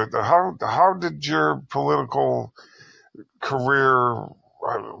on to, but how did your political career?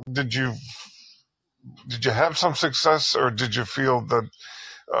 Did you have some success, or did you feel that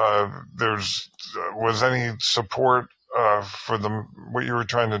was any support for what you were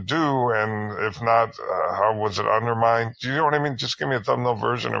trying to do? And if not, how was it undermined? Do you know what I mean? Just give me a thumbnail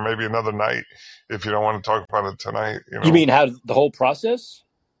version, or maybe another night if you don't want to talk about it tonight. You mean how the whole process?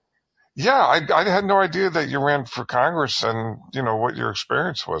 Yeah, I had no idea that you ran for Congress, and what your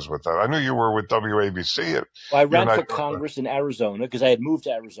experience was with that. I knew you were with WABC. Well, I ran for Congress in Arizona because I had moved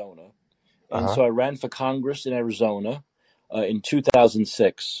to Arizona, and so I ran for Congress in Arizona in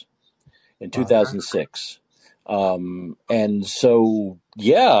 2006. In 2006, and so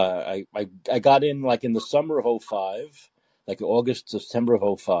I got in like in the summer of 05, like August to September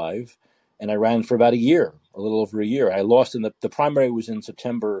of 05, and I ran for about a year, a little over a year. I lost in the primary was in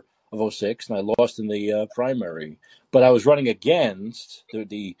September of 06, and I lost in the primary. But I was running against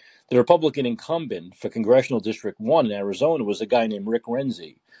the Republican incumbent for Congressional District 1 in Arizona was a guy named Rick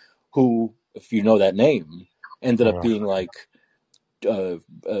Renzi, who, if you know that name, ended up being like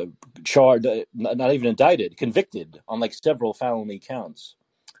charged, not even indicted, convicted on like several felony counts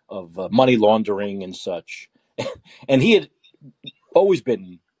of money laundering and such. And he had always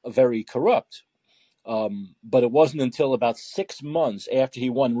been very corrupt. But it wasn't until about 6 months after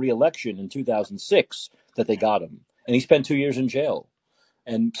he won re-election in 2006 that they got him. And he spent 2 years in jail.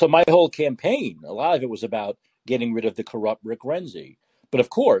 And so my whole campaign, a lot of it was about getting rid of the corrupt Rick Renzi. But of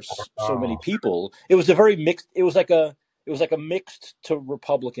course, so many people, it was a very mixed, it was like a mixed to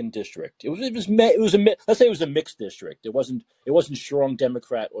Republican district. Let's say it was a mixed district. It wasn't strong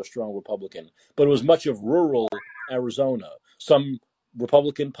Democrat or strong Republican, but it was much of rural Arizona, some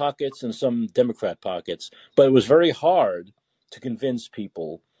Republican pockets and some Democrat pockets. But it was very hard to convince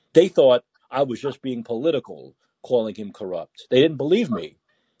people. They thought I was just being political, calling him corrupt. They didn't believe me.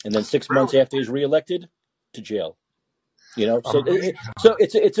 And then 6 months after he's reelected, to jail. So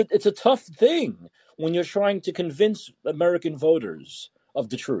it's a tough thing when you're trying to convince American voters of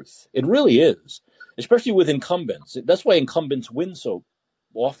the truth. It really is, especially with incumbents. That's why incumbents win so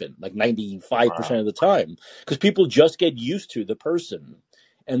often, like 95% of the time, because people just get used to the person.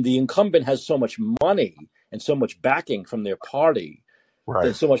 And the incumbent has so much money and so much backing from their party,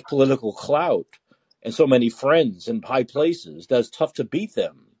 and so much political clout and so many friends in high places that it's tough to beat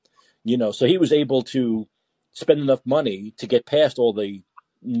them. So he was able to spend enough money to get past all the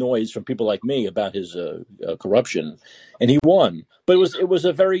noise from people like me about his corruption, and he won. But look,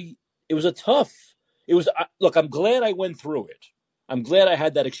 I'm glad I went through it. I'm glad I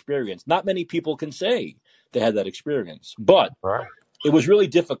had that experience. Not many people can say they had that experience, but it was really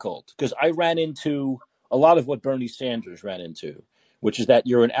difficult because I ran into a lot of what Bernie Sanders ran into, which is that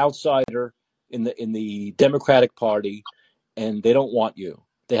you're an outsider in the Democratic Party, and they don't want you.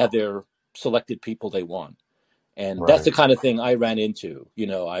 They have their selected people they want. And that's the kind of thing I ran into.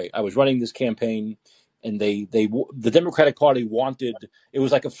 I was running this campaign, and the Democratic Party wanted, it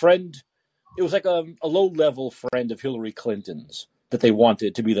was like a friend, it was like a low-level friend of Hillary Clinton's that they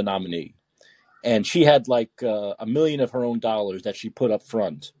wanted to be the nominee. And she had like $1 million of her own dollars that she put up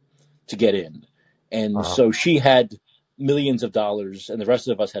front to get in. And so she had millions of dollars, and the rest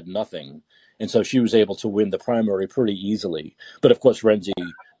of us had nothing. And so she was able to win the primary pretty easily. But of course, Renzi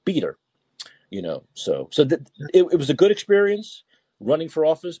beat her. So it was a good experience running for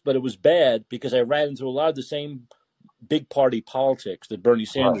office, but it was bad because I ran into a lot of the same big party politics that Bernie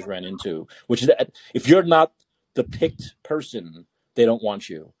Sanders ran into, which is that if you're not the picked person, they don't want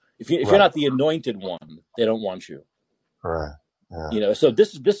you. If you're not the anointed one, they don't want you. Right. Yeah. So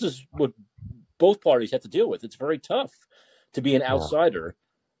this is what both parties have to deal with. It's very tough to be an outsider,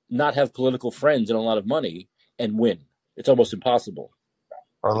 not have political friends and a lot of money, and win. It's almost impossible.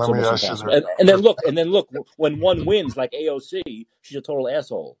 Let me ask you that. And then look, when one wins, like AOC, she's a total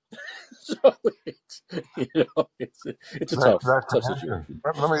asshole. So it's a tough situation.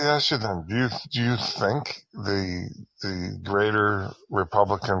 Let me ask you then: Do you think the greater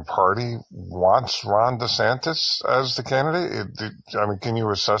Republican Party wants Ron DeSantis as the candidate? Can you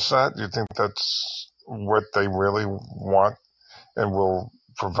assess that? Do you think that's what they really want and will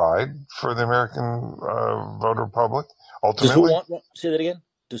provide for the American voter public ultimately? Say that again.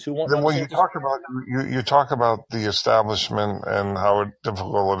 Does who want? Well, you talk about the establishment and how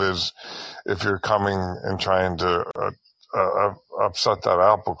difficult it is if you're coming and trying to upset that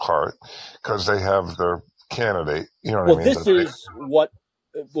apple cart because they have their candidate. You know what I mean?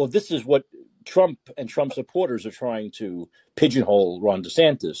 This is what Trump and Trump supporters are trying to pigeonhole Ron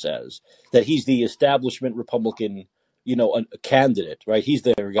DeSantis as, that he's the establishment Republican, a candidate, right? He's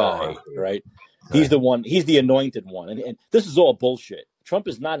their guy, right? He's the one. He's the anointed one, and this is all bullshit. Trump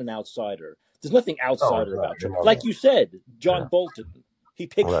is not an outsider. There's nothing outsider about Trump. Like you said, John Bolton. He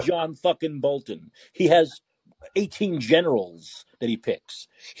picks John fucking Bolton. He has 18 generals that he picks.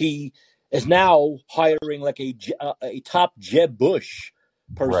 He is now hiring like a top Jeb Bush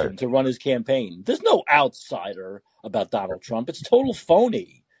Right. person to run his campaign. There's no outsider about Donald Trump. It's total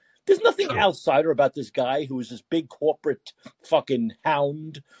phony. There's nothing True. outsider about this guy who is this big corporate fucking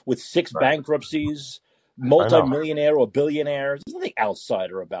hound with 6 Right. bankruptcies, I know. multimillionaire or billionaire. There's nothing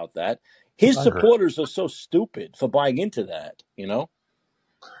outsider about that. His I agree. supporters are so stupid for buying into that, you know?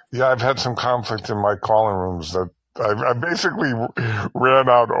 Yeah, I've had some conflict in my calling rooms that I basically ran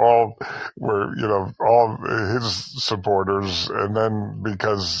out all his supporters, and then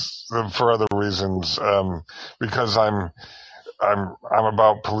because for other reasons, because I'm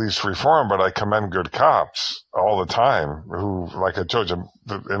about police reform, but I commend good cops all the time who, like I told you,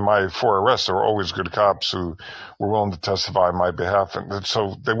 in my 4 arrests, there were always good cops who were willing to testify on my behalf, and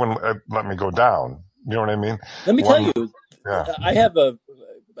so they wouldn't let me go down. You know what I mean? Let me tell you, Yeah. I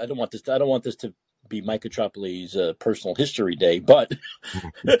don't want this to be Mike Metropoli's personal history day, but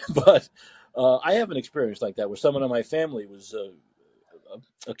I have an experience like that where someone in my family was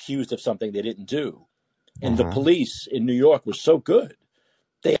accused of something they didn't do. And the police in New York were so good.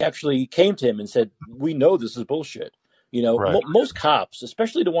 They actually came to him and said, we know this is bullshit. You know, Right. most cops,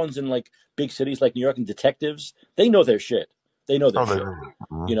 especially the ones in like big cities like New York and detectives, they know their shit. They know their Oh, they shit,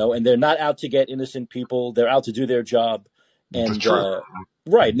 do. you know, and they're not out to get innocent people. They're out to do their job. It's And true.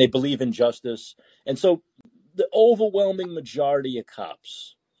 right. And they believe in justice. And so the overwhelming majority of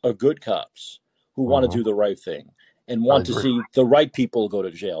cops are good cops who want to do the right thing and want to see the right people go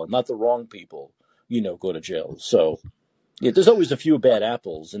to jail, not the wrong people, you know, go to jail. So yeah, there's always a few bad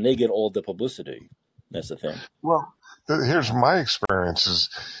apples and they get all the publicity. That's the thing. Well, here's my experience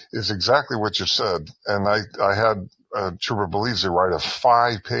is exactly what you said. And I had Trooper Belize write a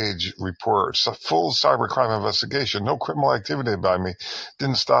 5-page report, full cybercrime investigation, no criminal activity by me.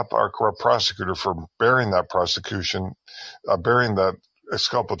 Didn't stop our corrupt prosecutor from burying that prosecution, burying that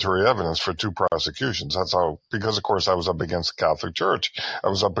exculpatory evidence for 2 prosecutions. That's how, because of course I was up against the Catholic Church. I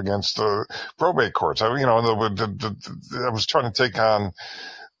was up against the probate courts. I was trying to take on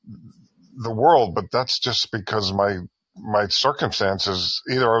the world, but that's just because my circumstances,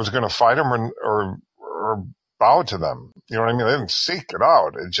 either I was going to fight them or bow to them. You know what I mean? I didn't seek it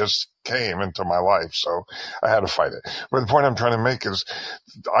out. It just came into my life. So I had to fight it. But the point I'm trying to make is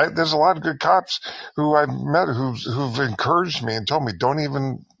there's a lot of good cops who I've met who've encouraged me and told me, don't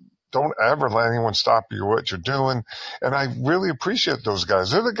ever let anyone stop you what you're doing. And I really appreciate those guys.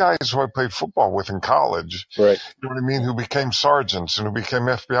 They're the guys who I played football with in college. Right. You know what I mean? Who became sergeants and who became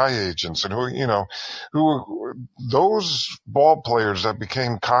FBI agents and who those ball players that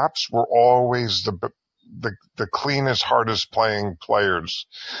became cops were always the cleanest, hardest playing players.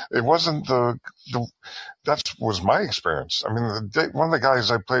 It wasn't that was my experience. I mean, one of the guys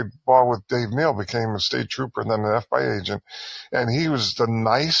I played ball with, Dave Neal, became a state trooper and then an FBI agent. And he was the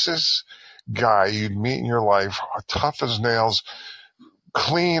nicest guy you'd meet in your life, tough as nails,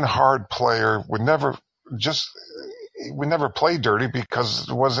 clean, hard player, would never play dirty because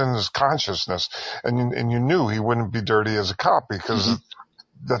it wasn't in his consciousness. And you knew he wouldn't be dirty as a cop because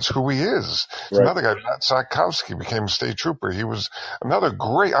that's who he is. Right. Another guy, Matt Sakowski, became a state trooper. He was another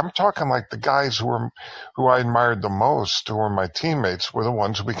great. I'm talking like the guys who I admired the most, who were my teammates, were the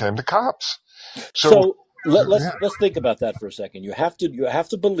ones who became the cops. So let's think about that for a second. You have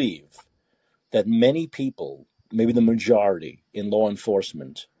to believe that many people, maybe the majority in law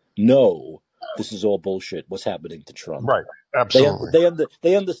enforcement, know this is all bullshit. What's happening to Trump? Right. Absolutely.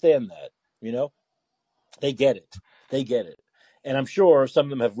 They understand that. You know, they get it. They get it. And I'm sure some of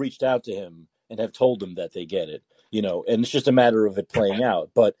them have reached out to him and have told him that they get it, you know, and it's just a matter of it playing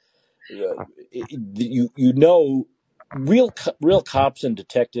out. But real cops and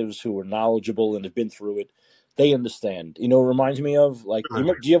detectives who are knowledgeable and have been through it, they understand. You know, it reminds me of, like, do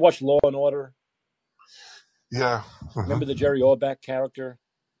you ever watch Law and Order? Yeah. Remember the Jerry Orbach character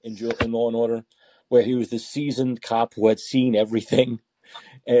in Law and Order, where he was this seasoned cop who had seen everything?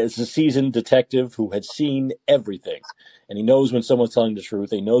 As a seasoned detective who had seen everything, and he knows when someone's telling the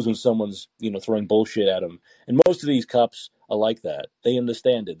truth. He knows when someone's, throwing bullshit at him. And most of these cops are like that. They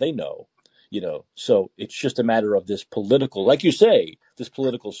understand it. They know, So it's just a matter of this political, like you say, this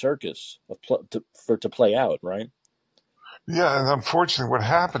political circus to play out, right? Yeah, and unfortunately, what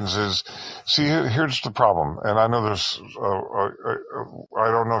happens is, see, here's the problem. And I know there's,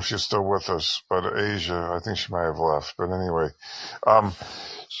 I don't know if she's still with us, but Asia, I think she might have left. But anyway,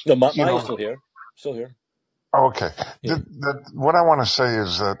 no, Maya's still here. Still here. Okay. Yeah. What I want to say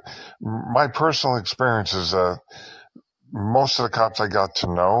is that my personal experience is that most of the cops I got to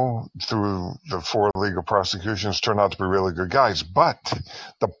know through the 4 legal prosecutions turned out to be really good guys. But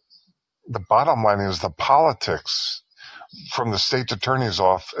the bottom line is the politics from the state attorney's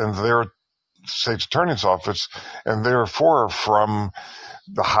office and their state's attorney's office, and therefore from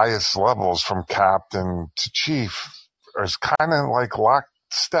the highest levels, from captain to chief, is kind of like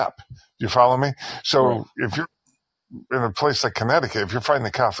lockstep. Do you follow me? So Right. if you're in a place like Connecticut, if you're fighting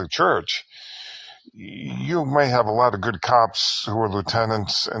the Catholic Church, you may have a lot of good cops who are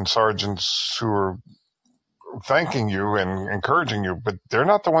lieutenants and sergeants who are thanking you and encouraging you, but they're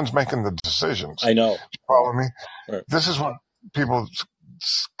not the ones making the decisions. I know. Follow me? Right. This is what people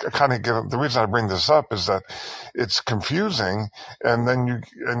kind of get. The reason I bring this up is that it's confusing, and then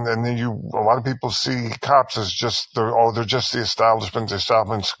a lot of people see cops as just they're just the establishment. The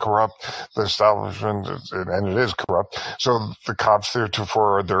establishment's corrupt. The establishment, and it is corrupt. So the cops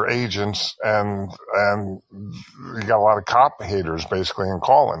theretofore are their agents, and you got a lot of cop haters basically in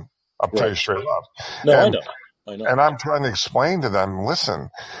calling. I'll tell you straight up. No, and, I know. And I'm trying to explain to them,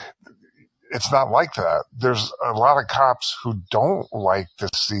 listen, it's not like that. There's a lot of cops who don't like to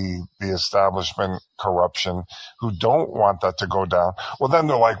see the establishment corruption, who don't want that to go down. Well, then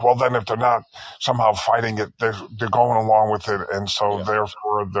they're like, well, then if they're not somehow fighting it, they're going along with it. And so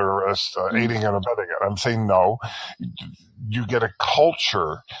therefore they're aiding and abetting it. I'm saying no. You get a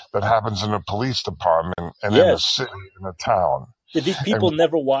culture that happens in a police department and in a city, in a town. Did these people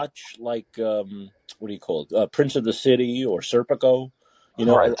never watch, like, what do you call it, Prince of the City or Serpico? You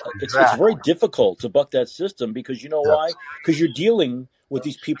know, right, it's very difficult to buck that system because you know why? Because you're dealing with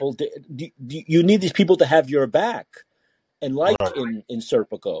these people. You need these people to have your back. And like in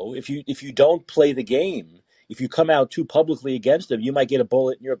Serpico, if you don't play the game, if you come out too publicly against them, you might get a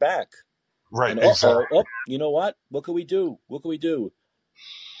bullet in your back. Right. And, exactly. You know what? What can we do? What can we do?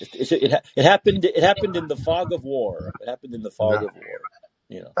 It happened. It happened in the fog of war. It happened in the fog of war.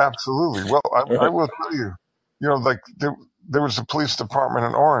 You know. Absolutely. Well, I will tell you. You know, like there was a police department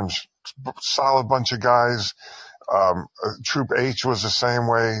in Orange, solid bunch of guys. Troop H was the same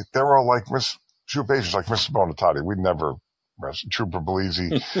way. They were all like Troop H was like Mr. Bonatati. We'd never arrested Trooper Belize,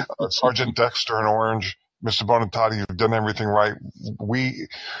 Sergeant Dexter in Orange. Mr. Bonatati, you've done everything right.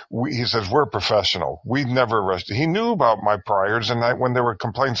 He says, we're professional. We've never arrested. He knew about my priors, and when there were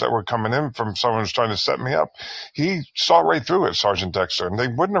complaints that were coming in from someone who's trying to set me up, he saw right through it, Sergeant Dexter, and they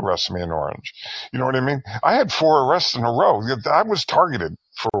wouldn't arrest me in Orange. You know what I mean? I had 4 arrests in a row. I was targeted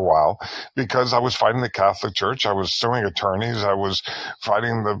for a while because I was fighting the Catholic Church. I was suing attorneys. I was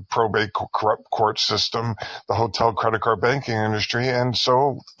fighting the probate corrupt court system, the hotel credit card banking industry. And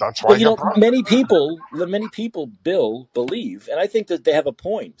so that's why many people, Bill, believe, and I think that they have a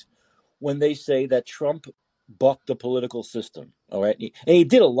point when they say that Trump bucked the political system. All right. And he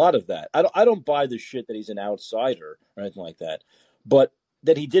did a lot of that. I don't buy the shit that he's an outsider or anything like that, but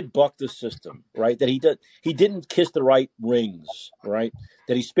that he did buck the system, right? That he didn't kiss the right rings, right?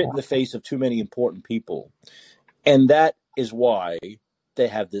 That he spit in the face of too many important people. And that is why they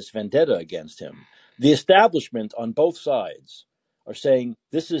have this vendetta against him. The establishment on both sides are saying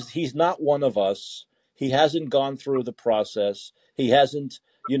he's not one of us. He hasn't gone through the process. He hasn't,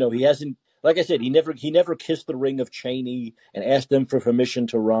 like I said, he never kissed the ring of Cheney and asked them for permission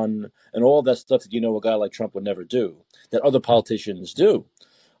to run and all that stuff that a guy like Trump would never do, that other politicians do.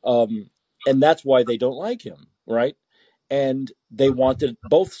 And that's why they don't like him, right? And they wanted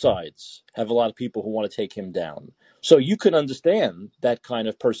both sides have a lot of people who want to take him down. So you can understand that kind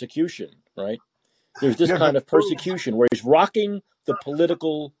of persecution, right? There's this kind of persecution where he's rocking the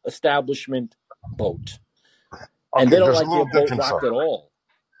political establishment boat. And they don't like their boat rocked at all.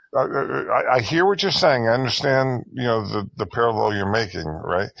 I hear what you're saying. I understand, the parallel you're making,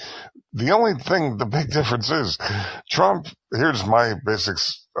 right? The big difference is Trump, here's my basic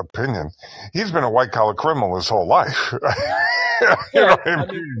opinion. He's been a white collar criminal his whole life. You know what I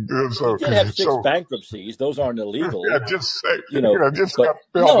mean? He did have 6 bankruptcies. Those aren't illegal. Yeah, just say, Look,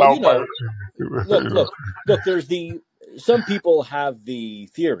 there's some people have the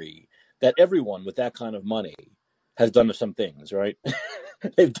theory that everyone with that kind of money has done some things, right?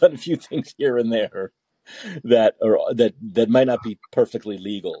 They've done a few things here and there that might not be perfectly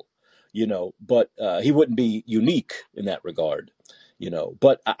legal, but he wouldn't be unique in that regard,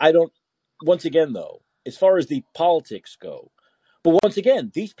 But I don't, once again, though, as far as the politics go, but once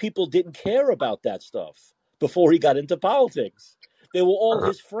again, these people didn't care about that stuff before he got into politics. They were all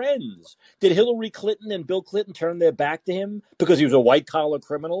his friends. Did Hillary Clinton and Bill Clinton turn their back to him because he was a white collar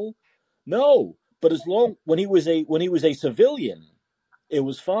criminal? No. But when he was a civilian, it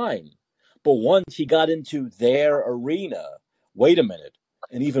was fine. But once he got into their arena, wait a minute,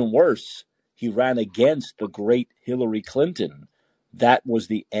 and even worse, he ran against the great Hillary Clinton. That was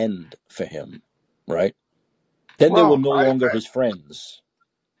the end for him, right? Then they were no longer his friends.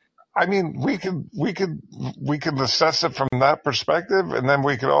 I mean, we could assess it from that perspective, and then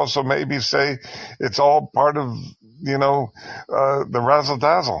we could also maybe say it's all part of, the razzle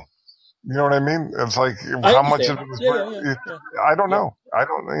dazzle. You know what I mean? It's like I how much of understand. it is. Yeah. I don't Yeah. know. I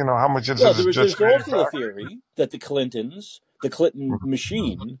don't. How much of it Well, is just there's also the manufactured. theory that the Clinton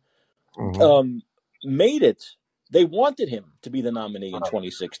machine, Mm-hmm. made it. They wanted him to be the nominee in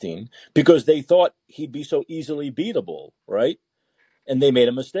 2016 because they thought he'd be so easily beatable, right? And they made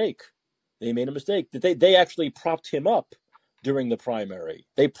a mistake. They actually propped him up during the primary.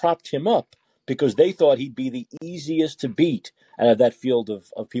 They propped him up because they thought he'd be the easiest to beat out of that field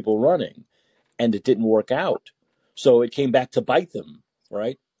of people running, and it didn't work out. So it came back to bite them,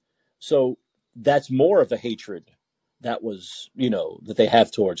 right? So that's more of the hatred that was, that they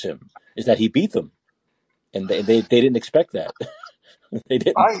have towards him, is that he beat them, and they didn't expect that. They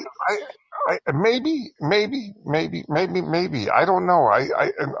didn't. Maybe. I don't know.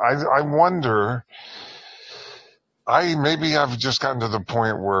 I wonder. Maybe I've just gotten to the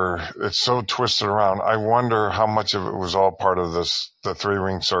point where it's so twisted around. I wonder how much of it was all part of the three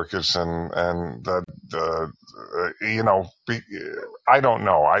ring circus, and that I don't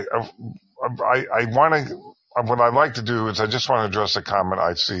know. I want to. What I'd like to do is I just want to address a comment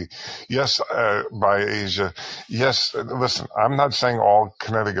I see. Yes, by Asia. Yes, listen, I'm not saying all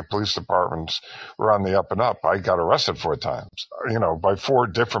Connecticut police departments were on the up and up. I got arrested 4 times, by 4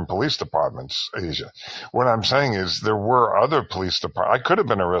 different police departments, Asia. What I'm saying is there were other police departments. I could have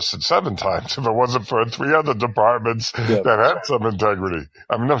been arrested 7 times if it wasn't for 3 other departments Yeah. that had some integrity.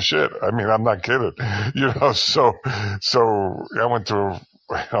 I mean, no shit. I mean, I'm not kidding. So I went through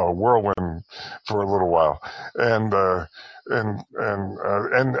a whirlwind for a little while, and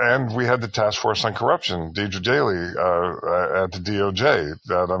we had the task force on corruption, Deidre Daley, at the DOJ,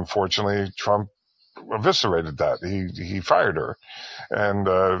 that unfortunately Trump eviscerated that. He fired her, and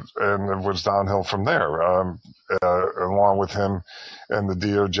it was downhill from there. Along with him and the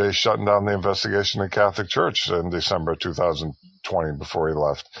DOJ shutting down the investigation of the Catholic Church in December 2020 before he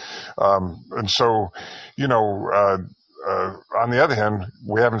left. And so, on the other hand,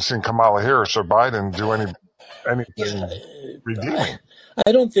 we haven't seen Kamala Harris or Biden do anything redeeming.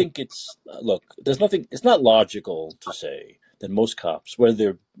 I don't think look, there's nothing, it's not logical to say that most cops, whether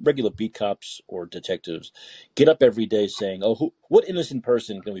they're regular beat cops or detectives, get up every day saying, oh, what innocent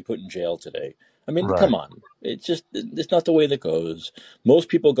person can we put in jail today? I mean, Right. come on. It's not the way that goes. Most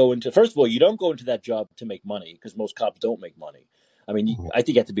people first of all, you don't go into that job to make money, because most cops don't make money. I mean, I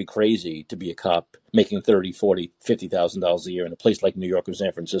think you have to be crazy to be a cop making $30,000, $40,000, $50,000 a year in a place like New York or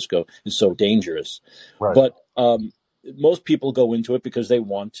San Francisco is so dangerous. Right. But most people go into it because they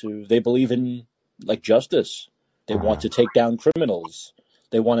believe in like justice. They want to take down criminals.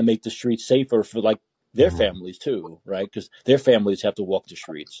 They want to make the streets safer for like their families too, right? Because their families have to walk the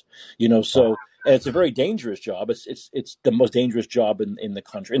streets, So and it's a very dangerous job. It's the most dangerous job in the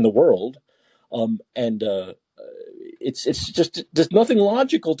country, in the world, it's just there's nothing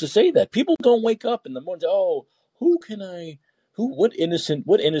logical to say that. People don't wake up in the morning. Oh, what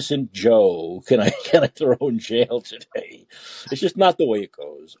innocent Joe can I throw in jail today? It's just not the way it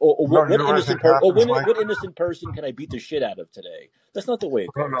goes. Or No, what what innocent person can I beat the shit out of today? That's not the way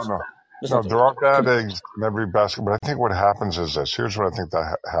it goes. No, there are bad eggs in every basket, but I think what happens is this. Here's what I think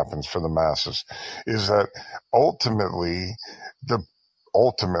that happens for the masses, is that ultimately the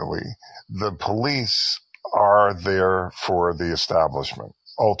police are there for the establishment.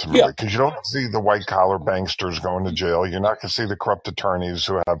 Ultimately, because you don't see the white collar banksters going to jail. You're not going to see the corrupt attorneys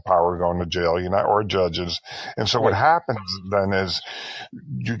who have power going to jail. Or judges. And so what happens then is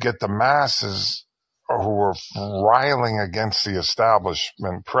you get the masses who are riling against the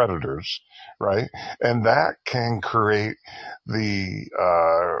establishment predators, right? And that can create the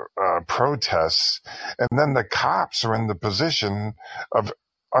protests. And then the cops are in the position of,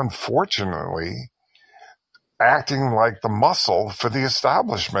 unfortunately, acting like the muscle for the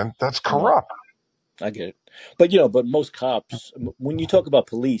establishment that's corrupt. I get it. But most cops, when you talk about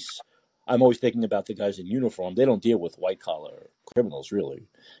police, I'm always thinking about the guys in uniform. They don't deal with white collar criminals, really.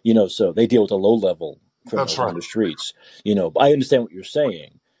 So they deal with the low level criminals on the streets. I understand what you're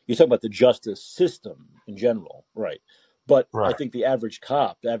saying. You're talking about the justice system in general, right? But I think the average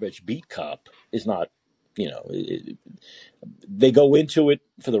cop, the average beat cop, is not. They go into it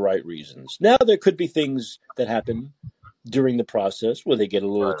for the right reasons. Now, there could be things that happen during the process where they get a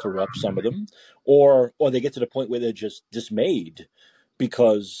little corrupt, some of them, or they get to the point where they're just dismayed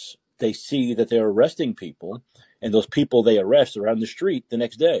because they see that they're arresting people, and those people they arrest are on the street the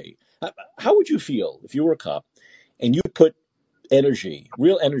next day. How would you feel if you were a cop and you put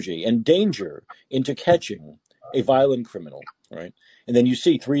real energy and danger into catching a violent criminal, right? And then you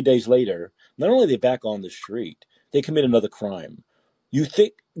see 3 days later, not only are they back on the street, they commit another crime. You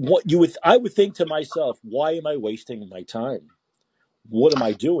think I would think to myself, why am I wasting my time? What am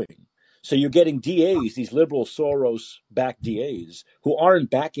I doing? So you're getting DAs, these liberal Soros-backed DAs, who aren't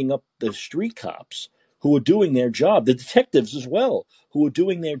backing up the street cops, who are doing their job, the detectives as well, who are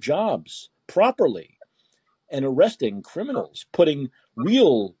doing their jobs properly and arresting criminals, putting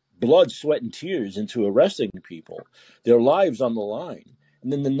real blood, sweat, and tears into arresting people, their lives on the line.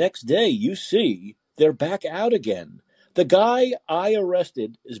 And then the next day you see they're back out again. The guy I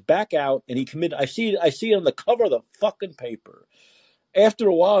arrested is back out, and he committed. I see it on the cover of the fucking paper. After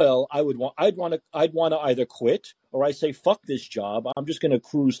a while, I'd want to either quit or I say, fuck this job. I'm just going to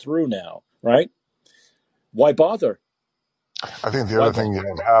cruise through now, right? Why bother? I think the other thing you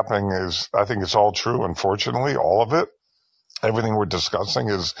have happening is, I think it's all true, unfortunately, all of it. Everything we're discussing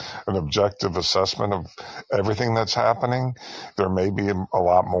is an objective assessment of everything that's happening. There may be a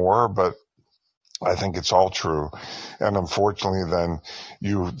lot more, but I think it's all true. And unfortunately, then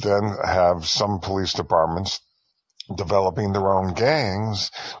you then have some police departments developing their own gangs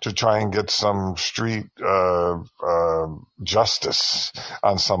to try and get some street justice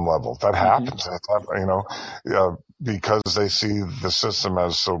on some level. That happens, because they see the system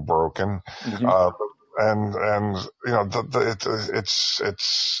as so broken. And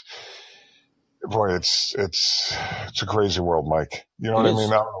it's a crazy world, Mike. You know what I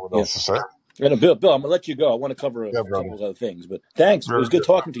mean? I don't know what else to say. And Bill, I'm gonna let you go. I want to cover a couple of other things, but thanks. It was good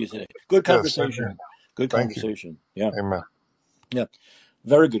talking to you today. Good conversation. Good conversation. Yeah. Amen. Yeah.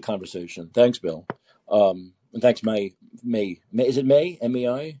 Very good conversation. Thanks, Bill. And thanks, May. Is it May?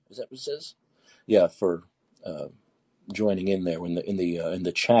 MEI? Is that what it says? Yeah, for joining in there in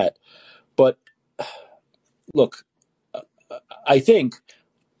the chat. But look, I think,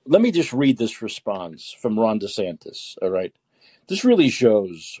 let me just read this response from Ron DeSantis. All right. This really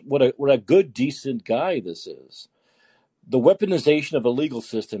shows what a good, decent guy this is. The weaponization of a legal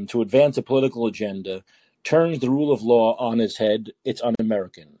system to advance a political agenda turns the rule of law on its head. It's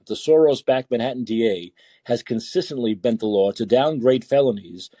un-American. The Soros-backed Manhattan DA has consistently bent the law to downgrade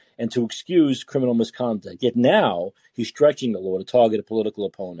felonies and to excuse criminal misconduct. Yet now he's stretching the law to target a political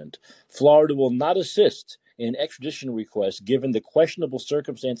opponent. Florida will not assist in extradition requests given the questionable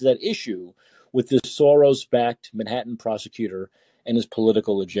circumstances at issue with this Soros-backed Manhattan prosecutor and his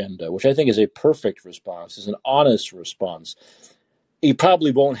political agenda, which I think is a perfect response, is an honest response. He probably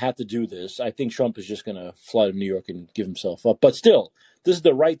won't have to do this. I think Trump is just going to fly to New York and give himself up. But still, this is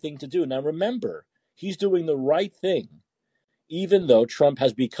the right thing to do. Now, remember, he's doing the right thing, even though Trump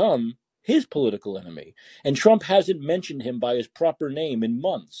has become his political enemy. And Trump hasn't mentioned him by his proper name in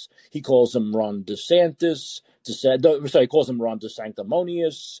months. He calls him Ron DeSantis. He calls him Ron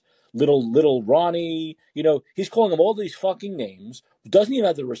DeSanctimonious, little Ronnie. He's calling him all these fucking names. Doesn't even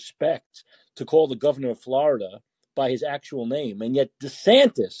have the respect to call the governor of Florida by his actual name. And yet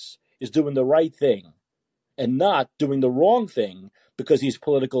DeSantis is doing the right thing and not doing the wrong thing because he's a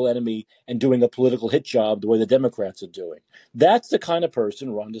political enemy and doing a political hit job the way the Democrats are doing. That's the kind of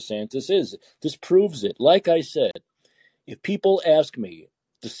person Ron DeSantis is. This proves it. Like I said, if people ask me,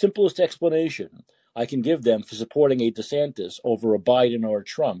 the simplest explanation I can give them for supporting a DeSantis over a Biden or a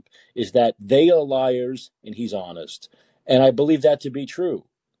Trump is that they are liars and he's honest. And I believe that to be true.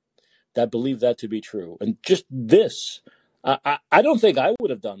 And just this, I don't think I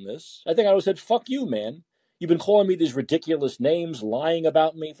would have done this. I think I would have said, fuck you, man. You've been calling me these ridiculous names, lying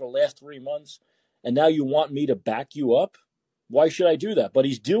about me for the last 3 months, and now you want me to back you up? Why should I do that? But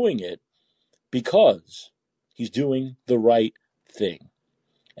he's doing it because he's doing the right thing.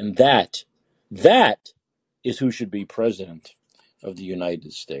 And that is who should be president of the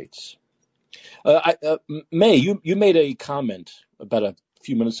United States. May, you made a comment about a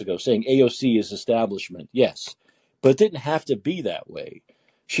few minutes ago saying AOC is establishment. Yes, but it didn't have to be that way.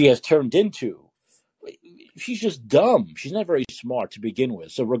 She has turned into, she's just dumb. She's not very smart to begin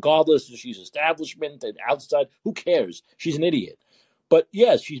with. So regardless if she's establishment and outside, who cares? She's an idiot. But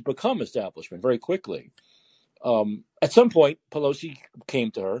yes, she's become establishment very quickly. At some point, Pelosi came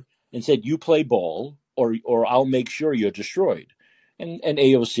to her and said, you play ball or I'll make sure you're destroyed. And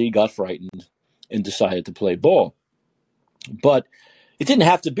AOC got frightened and decided to play ball. But it didn't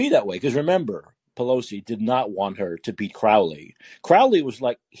have to be that way, because remember, Pelosi did not want her to beat Crowley. Crowley was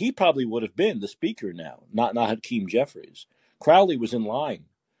like, he probably would have been the speaker now, not Hakeem Jeffries. Crowley was in line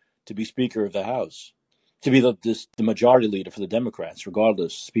to be Speaker of the House, to be the majority leader for the Democrats,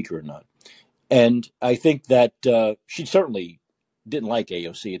 regardless speaker or not. And I think that she certainly didn't like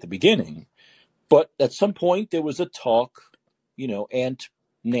AOC at the beginning, but at some point there was a talk, Aunt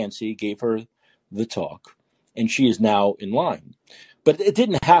Nancy gave her the talk, and she is now in line. But it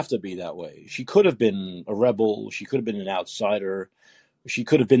didn't have to be that way. She could have been a rebel. She could have been an outsider. She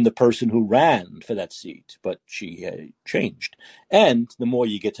could have been the person who ran for that seat, but she changed. And the more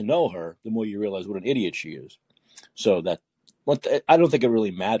you get to know her, the more you realize what an idiot she is. So I don't think it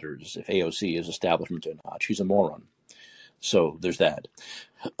really matters if AOC is establishment or not. She's a moron. So there's that.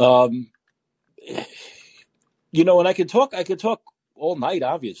 And I could talk all night,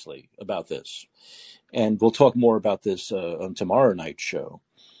 obviously, about this. And we'll talk more about this on tomorrow night's show.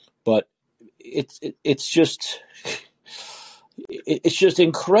 But it's just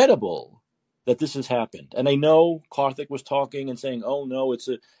incredible that this has happened. And I know Karthik was talking and saying, "Oh no,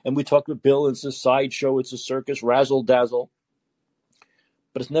 and we talked with Bill, it's a sideshow, it's a circus, razzle dazzle."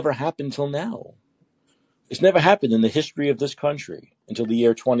 But it's never happened till now. It's never happened in the history of this country until the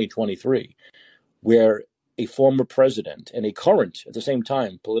year 2023, where a former president and a current, at the same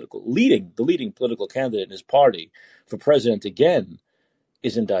time, the leading political candidate in his party for president again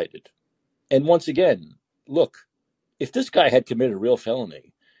is indicted. And once again, look, if this guy had committed a real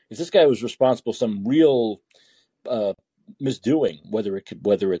felony, if this guy was responsible for some real misdoing, whether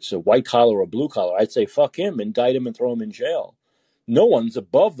it's a white collar or blue collar, I'd say fuck him, indict him and throw him in jail. No one's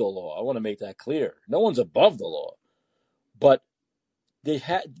above the law. I want to make that clear. No one's above the law. But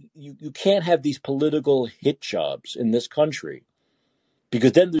you can't have these political hit jobs in this country,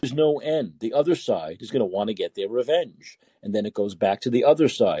 because then there's no end. The other side is going to want to get their revenge. And then it goes back to the other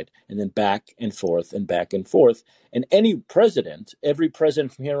side, and then back and forth and back and forth. And every president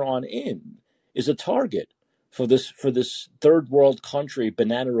from here on in is a target for this third world country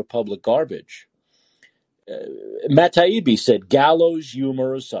banana republic garbage. Matt Taibbi said, gallows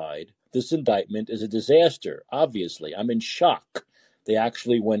humor aside, this indictment is a disaster. Obviously, I'm in shock they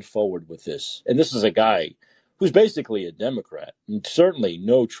actually went forward with this. And this is a guy who's basically a Democrat, and certainly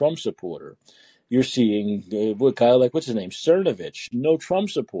no Trump supporter. You're seeing a guy like, what's his name, Cernovich, no Trump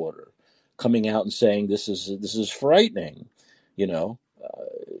supporter, coming out and saying this is frightening.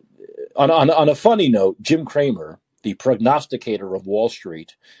 On a funny note, Jim Cramer, the prognosticator of Wall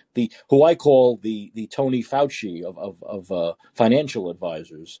Street, who I call the Tony Fauci of financial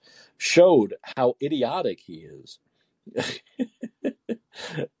advisors, showed how idiotic he is.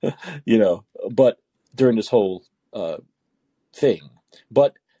 But during this whole thing.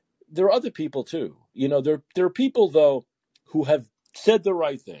 But there are other people too. There are people though who have said the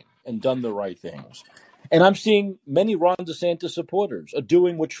right thing and done the right things. And I'm seeing many Ron DeSantis supporters are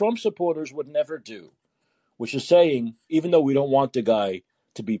doing what Trump supporters would never do, which is saying, even though we don't want the guy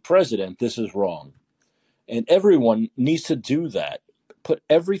to be president, this is wrong. And everyone needs to do that. Put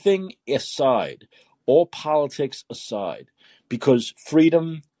everything aside, all politics aside, because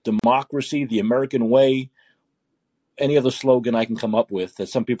freedom, democracy, the American way, any other slogan I can come up with that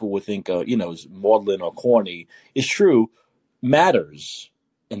some people would think, is maudlin or corny, is true, matters.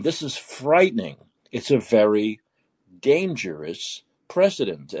 And this is frightening. It's a very dangerous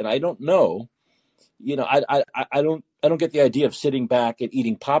precedent. And I don't know, I don't get the idea of sitting back and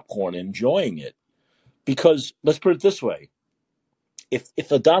eating popcorn and enjoying it. Because let's put it this way.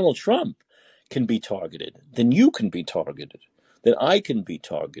 If a Donald Trump can be targeted, then you can be targeted. Then I can be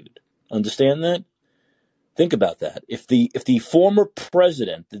targeted. Understand that? Think about that. If the former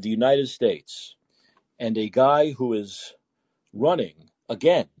president of the United States and a guy who is running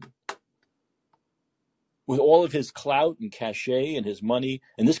again with all of his clout and cachet and his money,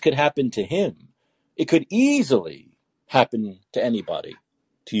 and this could happen to him, it could easily happen to anybody,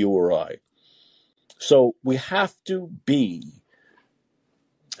 to you or I. So we have to be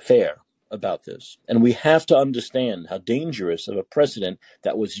fair about this. And we have to understand how dangerous of a precedent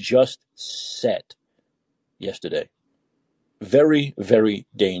that was just set yesterday. Very, very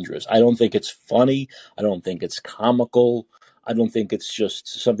dangerous. I don't think it's funny. I don't think it's comical. I don't think it's just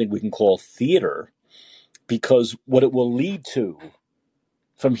something we can call theater, because what it will lead to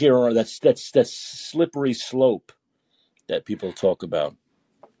from here on, that's slippery slope that people talk about,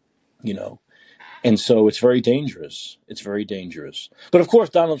 And so it's very dangerous. It's very dangerous. But of course,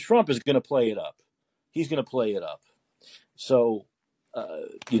 Donald Trump is going to play it up. He's going to play it up. So,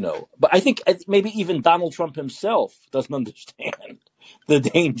 but I think maybe even Donald Trump himself doesn't understand the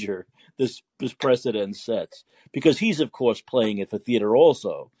danger this precedent sets, because he's, of course, playing it for theater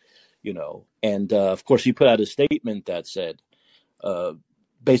also, And, of course, he put out a statement that said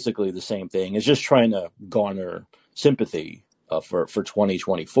basically the same thing. It's just trying to garner sympathy for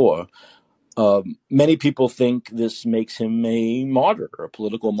 2024. Many people think this makes him a martyr, a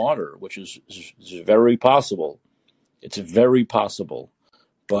political martyr, which is very possible. It's very possible.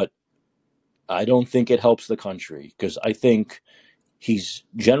 But I don't think it helps the country, because I think he's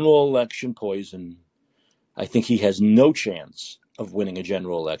general election poison. I think he has no chance of winning a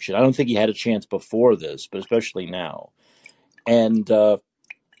general election. I don't think he had a chance before this, but especially now. And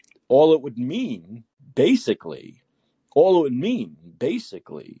all it would mean, basically,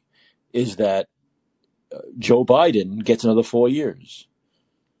 is that Joe Biden gets another 4 years.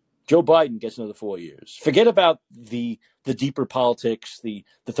 Joe Biden gets another 4 years. Forget about the deeper politics, the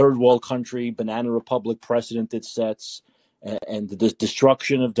third world country, banana republic precedent it sets, and the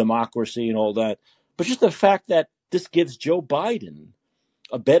destruction of democracy and all that. But just the fact that this gives Joe Biden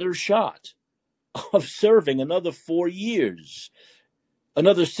a better shot of serving another 4 years,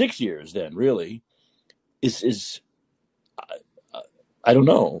 another 6 years then, really, is I don't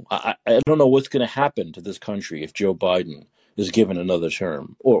know. I don't know what's going to happen to this country if Joe Biden is given another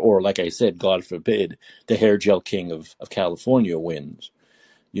term. Or like I said, God forbid, the hair gel king of California wins.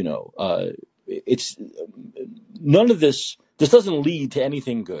 It's none of this doesn't lead to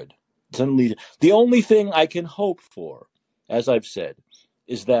anything good. It doesn't lead. The only thing I can hope for, as I've said,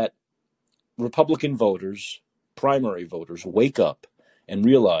 is that Republican voters, primary voters, wake up and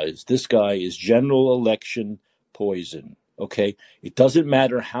realize this guy is general election poison. Okay? It doesn't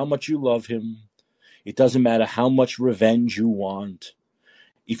matter how much you love him. It doesn't matter how much revenge you want.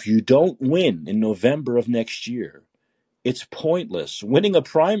 If you don't win in November of next year, it's pointless. Winning a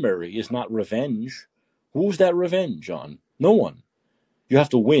primary is not revenge. Who's that revenge on? No one. You have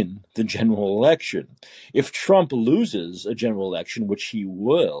to win the general election. If Trump loses a general election, which he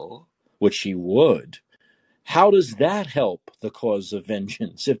would, how does that help the cause of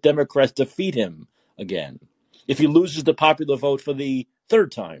vengeance if Democrats defeat him again? If he loses the popular vote for the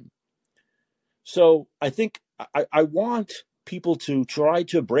third time? So I think I want people to try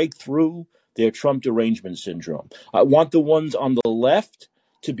to break through their Trump derangement syndrome. I want the ones on the left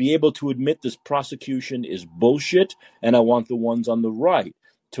to be able to admit this prosecution is bullshit, and I want the ones on the right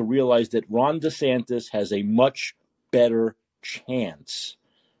to realize that Ron DeSantis has a much better chance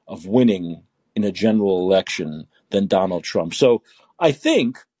of winning in a general election than Donald Trump. So I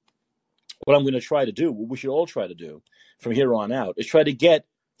think what I'm going to try to do, what we should all try to do from here on out, is try to get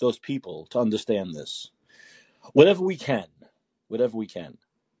those people to understand this. Whatever we can, whether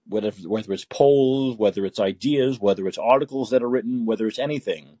it's polls, whether it's ideas, whether it's articles that are written, whether it's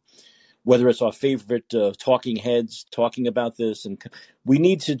anything, whether it's our favorite talking heads talking about this. And we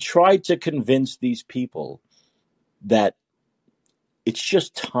need to try to convince these people that it's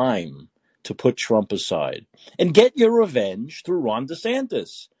just time to put Trump aside and get your revenge through Ron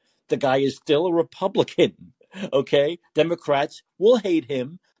DeSantis. The guy is still a Republican, okay? Democrats will hate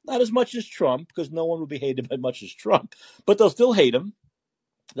him, not as much as Trump, because no one will be hated as much as Trump, but they'll still hate him.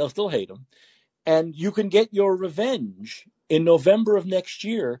 And you can get your revenge in November of next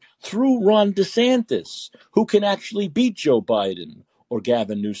year through Ron DeSantis, who can actually beat Joe Biden or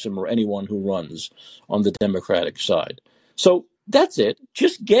Gavin Newsom or anyone who runs on the Democratic side. So that's it.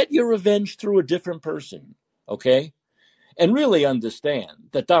 Just get your revenge through a different person, okay? And really understand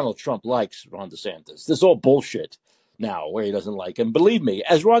that Donald Trump likes Ron DeSantis. This is all bullshit now where he doesn't like him. Believe me,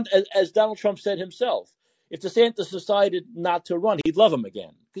 as Donald Trump said himself, if DeSantis decided not to run, he'd love him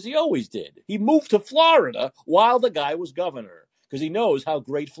again, because he always did. He moved to Florida while the guy was governor, because he knows how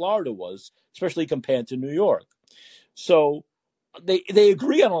great Florida was, especially compared to New York. So they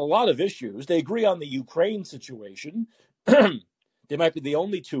agree on a lot of issues. They agree on the Ukraine situation. They might be the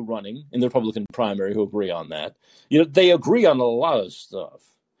only two running in the Republican primary who agree on that. They agree on a lot of stuff,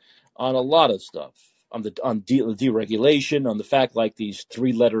 on the deregulation, on the fact like these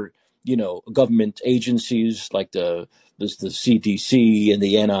three-letter, government agencies like the CDC and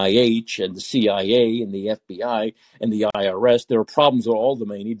the NIH and the CIA and the FBI and the IRS. There are problems with all of them.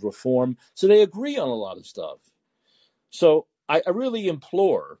 They need reform. So they agree on a lot of stuff. So I really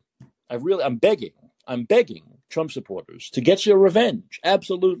implore, I'm begging Trump supporters to get your revenge,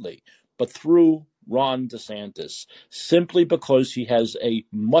 absolutely, but through Ron DeSantis, simply because he has a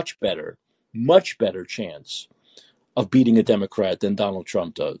much better chance of beating a Democrat than Donald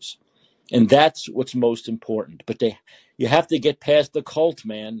Trump does. And that's what's most important. But you have to get past the cult,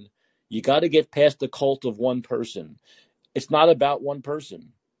 man. You got to get past the cult of one person. It's not about one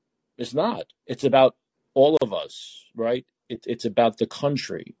person. It's not. It's about all of us, right? It's about the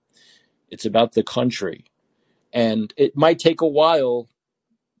country. It's about the country. And it might take a while.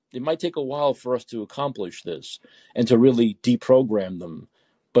 It might take a while for us to accomplish this and to really deprogram them.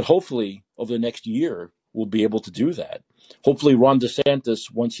 But hopefully over the next year, we'll be able to do that. Hopefully Ron DeSantis,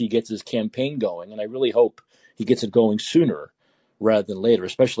 once he gets his campaign going, and I really hope he gets it going sooner rather than later,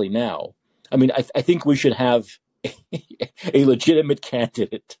 especially now. I mean, I think we should have a legitimate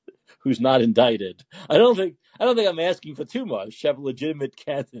candidate who's not indicted. I don't think I'm asking for too much to have a legitimate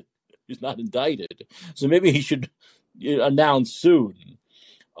candidate, He's not indicted. So maybe he should announce soon,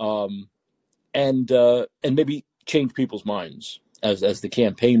 and maybe change people's minds as the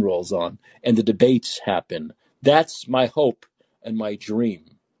campaign rolls on and the debates happen. That's my hope and my dream.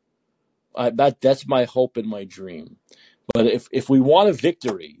 That's my hope and my dream. But if we want a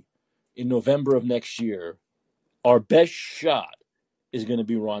victory in November of next year, our best shot is going to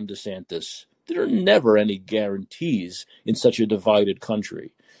be Ron DeSantis. There are never any guarantees in such a divided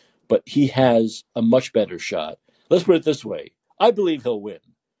country, but he has a much better shot. Let's put it this way. I believe he'll win,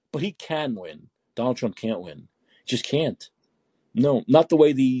 but he can win. Donald Trump can't win. Just can't. No, not the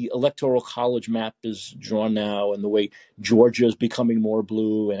way the electoral college map is drawn now, and the way Georgia is becoming more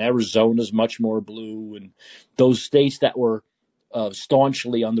blue, and Arizona is much more blue, and those states that were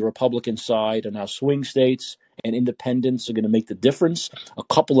staunchly on the Republican side are now swing states, and independents are going to make the difference. A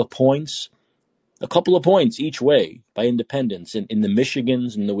couple of points each way by independents in the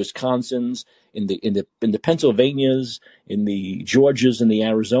Michigans, in the Wisconsins, in the Pennsylvanias, in the Georgias, and the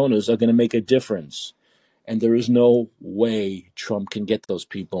Arizonas are going to make a difference. And there is no way Trump can get those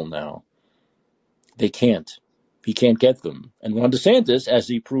people now. They can't. He can't get them. And Ron DeSantis, as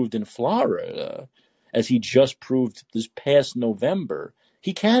he proved in Florida, as he just proved this past November,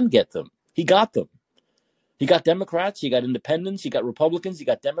 he can get them. He got them. He got Democrats, he got independents, he got Republicans, he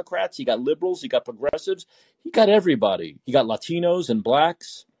got Democrats, he got liberals, he got progressives. He got everybody. He got Latinos and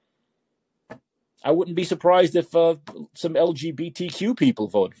blacks. I wouldn't be surprised if some LGBTQ people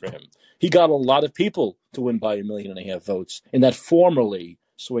voted for him. He got a lot of people to win by 1.5 million votes in that formerly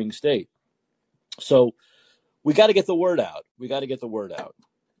swing state. So we got to get the word out. We got to get the word out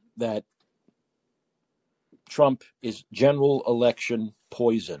that Trump is general election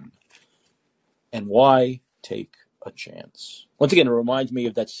poison. And why take a chance? Once again, it reminds me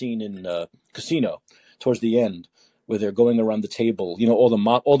of that scene in Casino towards the end, where they're going around the table. You know,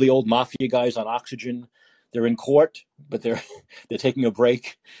 all the old mafia guys on oxygen. They're in court, but they're taking a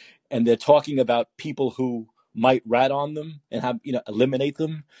break, and they're talking about people who might rat on them and eliminate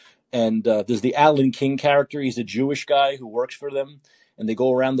them. And there's the Alan King character. He's a Jewish guy who works for them. And they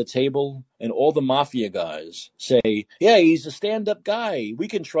go around the table, and all the mafia guys say, yeah, he's a stand-up guy. We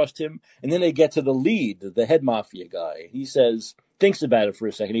can trust him. And then they get to the lead, the head mafia guy. He says, thinks about it for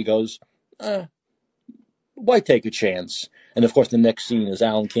a second. He goes, why take a chance? And, of course, the next scene is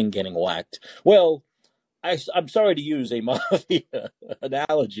Alan King getting whacked. Well, I'm sorry to use a mafia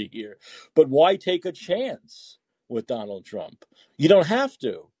analogy here, but why take a chance with Donald Trump? You don't have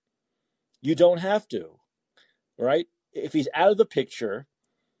to. You don't have to, right? If he's out of the picture,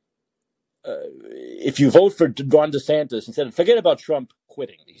 if you vote for Ron DeSantis instead, forget about Trump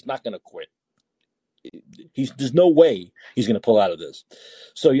quitting. He's not going to quit. There's no way he's going to pull out of this.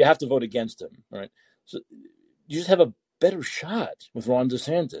 So you have to vote against him, right? So you just have a better shot with Ron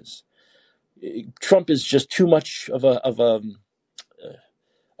DeSantis. Trump is just too much of a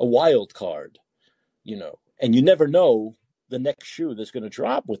wild card, and you never know the next shoe that's going to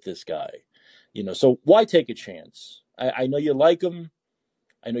drop with this guy, So why take a chance? I know you like him.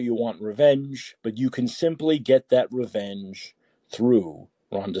 I know you want revenge, but you can simply get that revenge through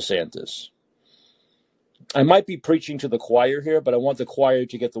Ron DeSantis. I might be preaching to the choir here, but I want the choir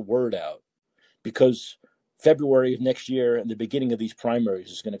to get the word out, because February of next year and the beginning of these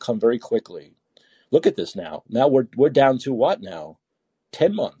primaries is going to come very quickly. Look at this now. Now we're down to what now?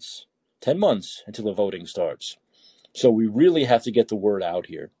 10 months. 10 months until the voting starts. So we really have to get the word out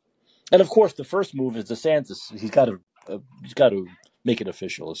here. And of course, the first move is DeSantis. He's got to make it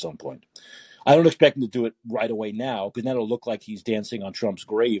official at some point. I don't expect him to do it right away now, because then it'll look like he's dancing on Trump's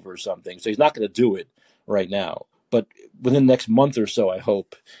grave or something. So he's not going to do it right now. But within the next month or so, I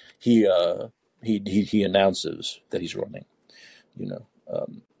hope he announces that he's running.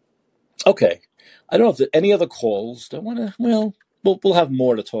 Okay. I don't know if there are any other calls. We'll have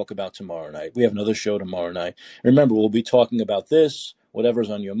more to talk about tomorrow night. We have another show tomorrow night. Remember, we'll be talking about this, whatever's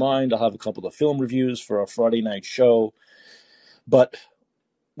on your mind. I'll have a couple of film reviews for our Friday night show. But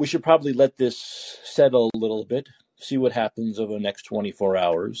we should probably let this settle a little bit, see what happens over the next 24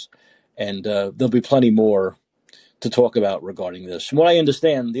 hours. And there'll be plenty more to talk about regarding this. From what I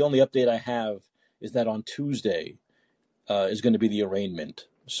understand, the only update I have is that on Tuesday is going to be the arraignment.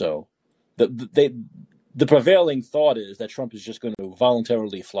 So the prevailing thought is that Trump is just going to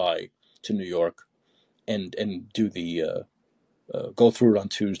voluntarily fly to New York and do the go through it on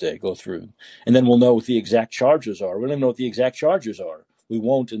Tuesday, and then we'll know what the exact charges are. We don't know what the exact charges are. We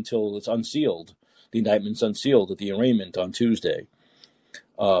won't until it's unsealed. The indictment's unsealed at the arraignment on Tuesday.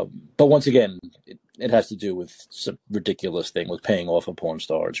 But once again, it has to do with some ridiculous thing with paying off a porn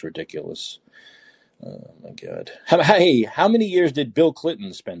star. It's ridiculous. Oh my God! Hey, how many years did Bill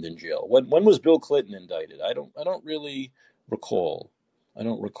Clinton spend in jail? When was Bill Clinton indicted? I don't really recall. I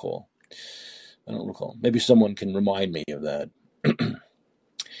don't recall. Maybe someone can remind me of that.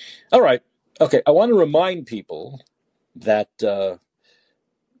 All right. Okay. I want to remind people that that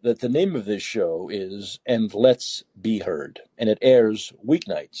the name of this show is "And Let's Be Heard," and it airs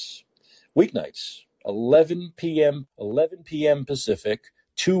weeknights, 11 p.m. Pacific,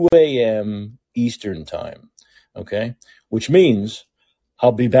 2 a.m. Eastern time. Okay, which means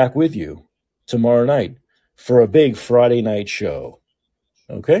I'll be back with you tomorrow night for a big Friday night show.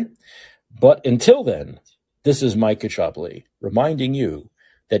 Okay, but until then, this is Mike Kachopley reminding you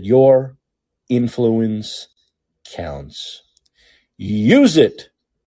that your influence counts. Use it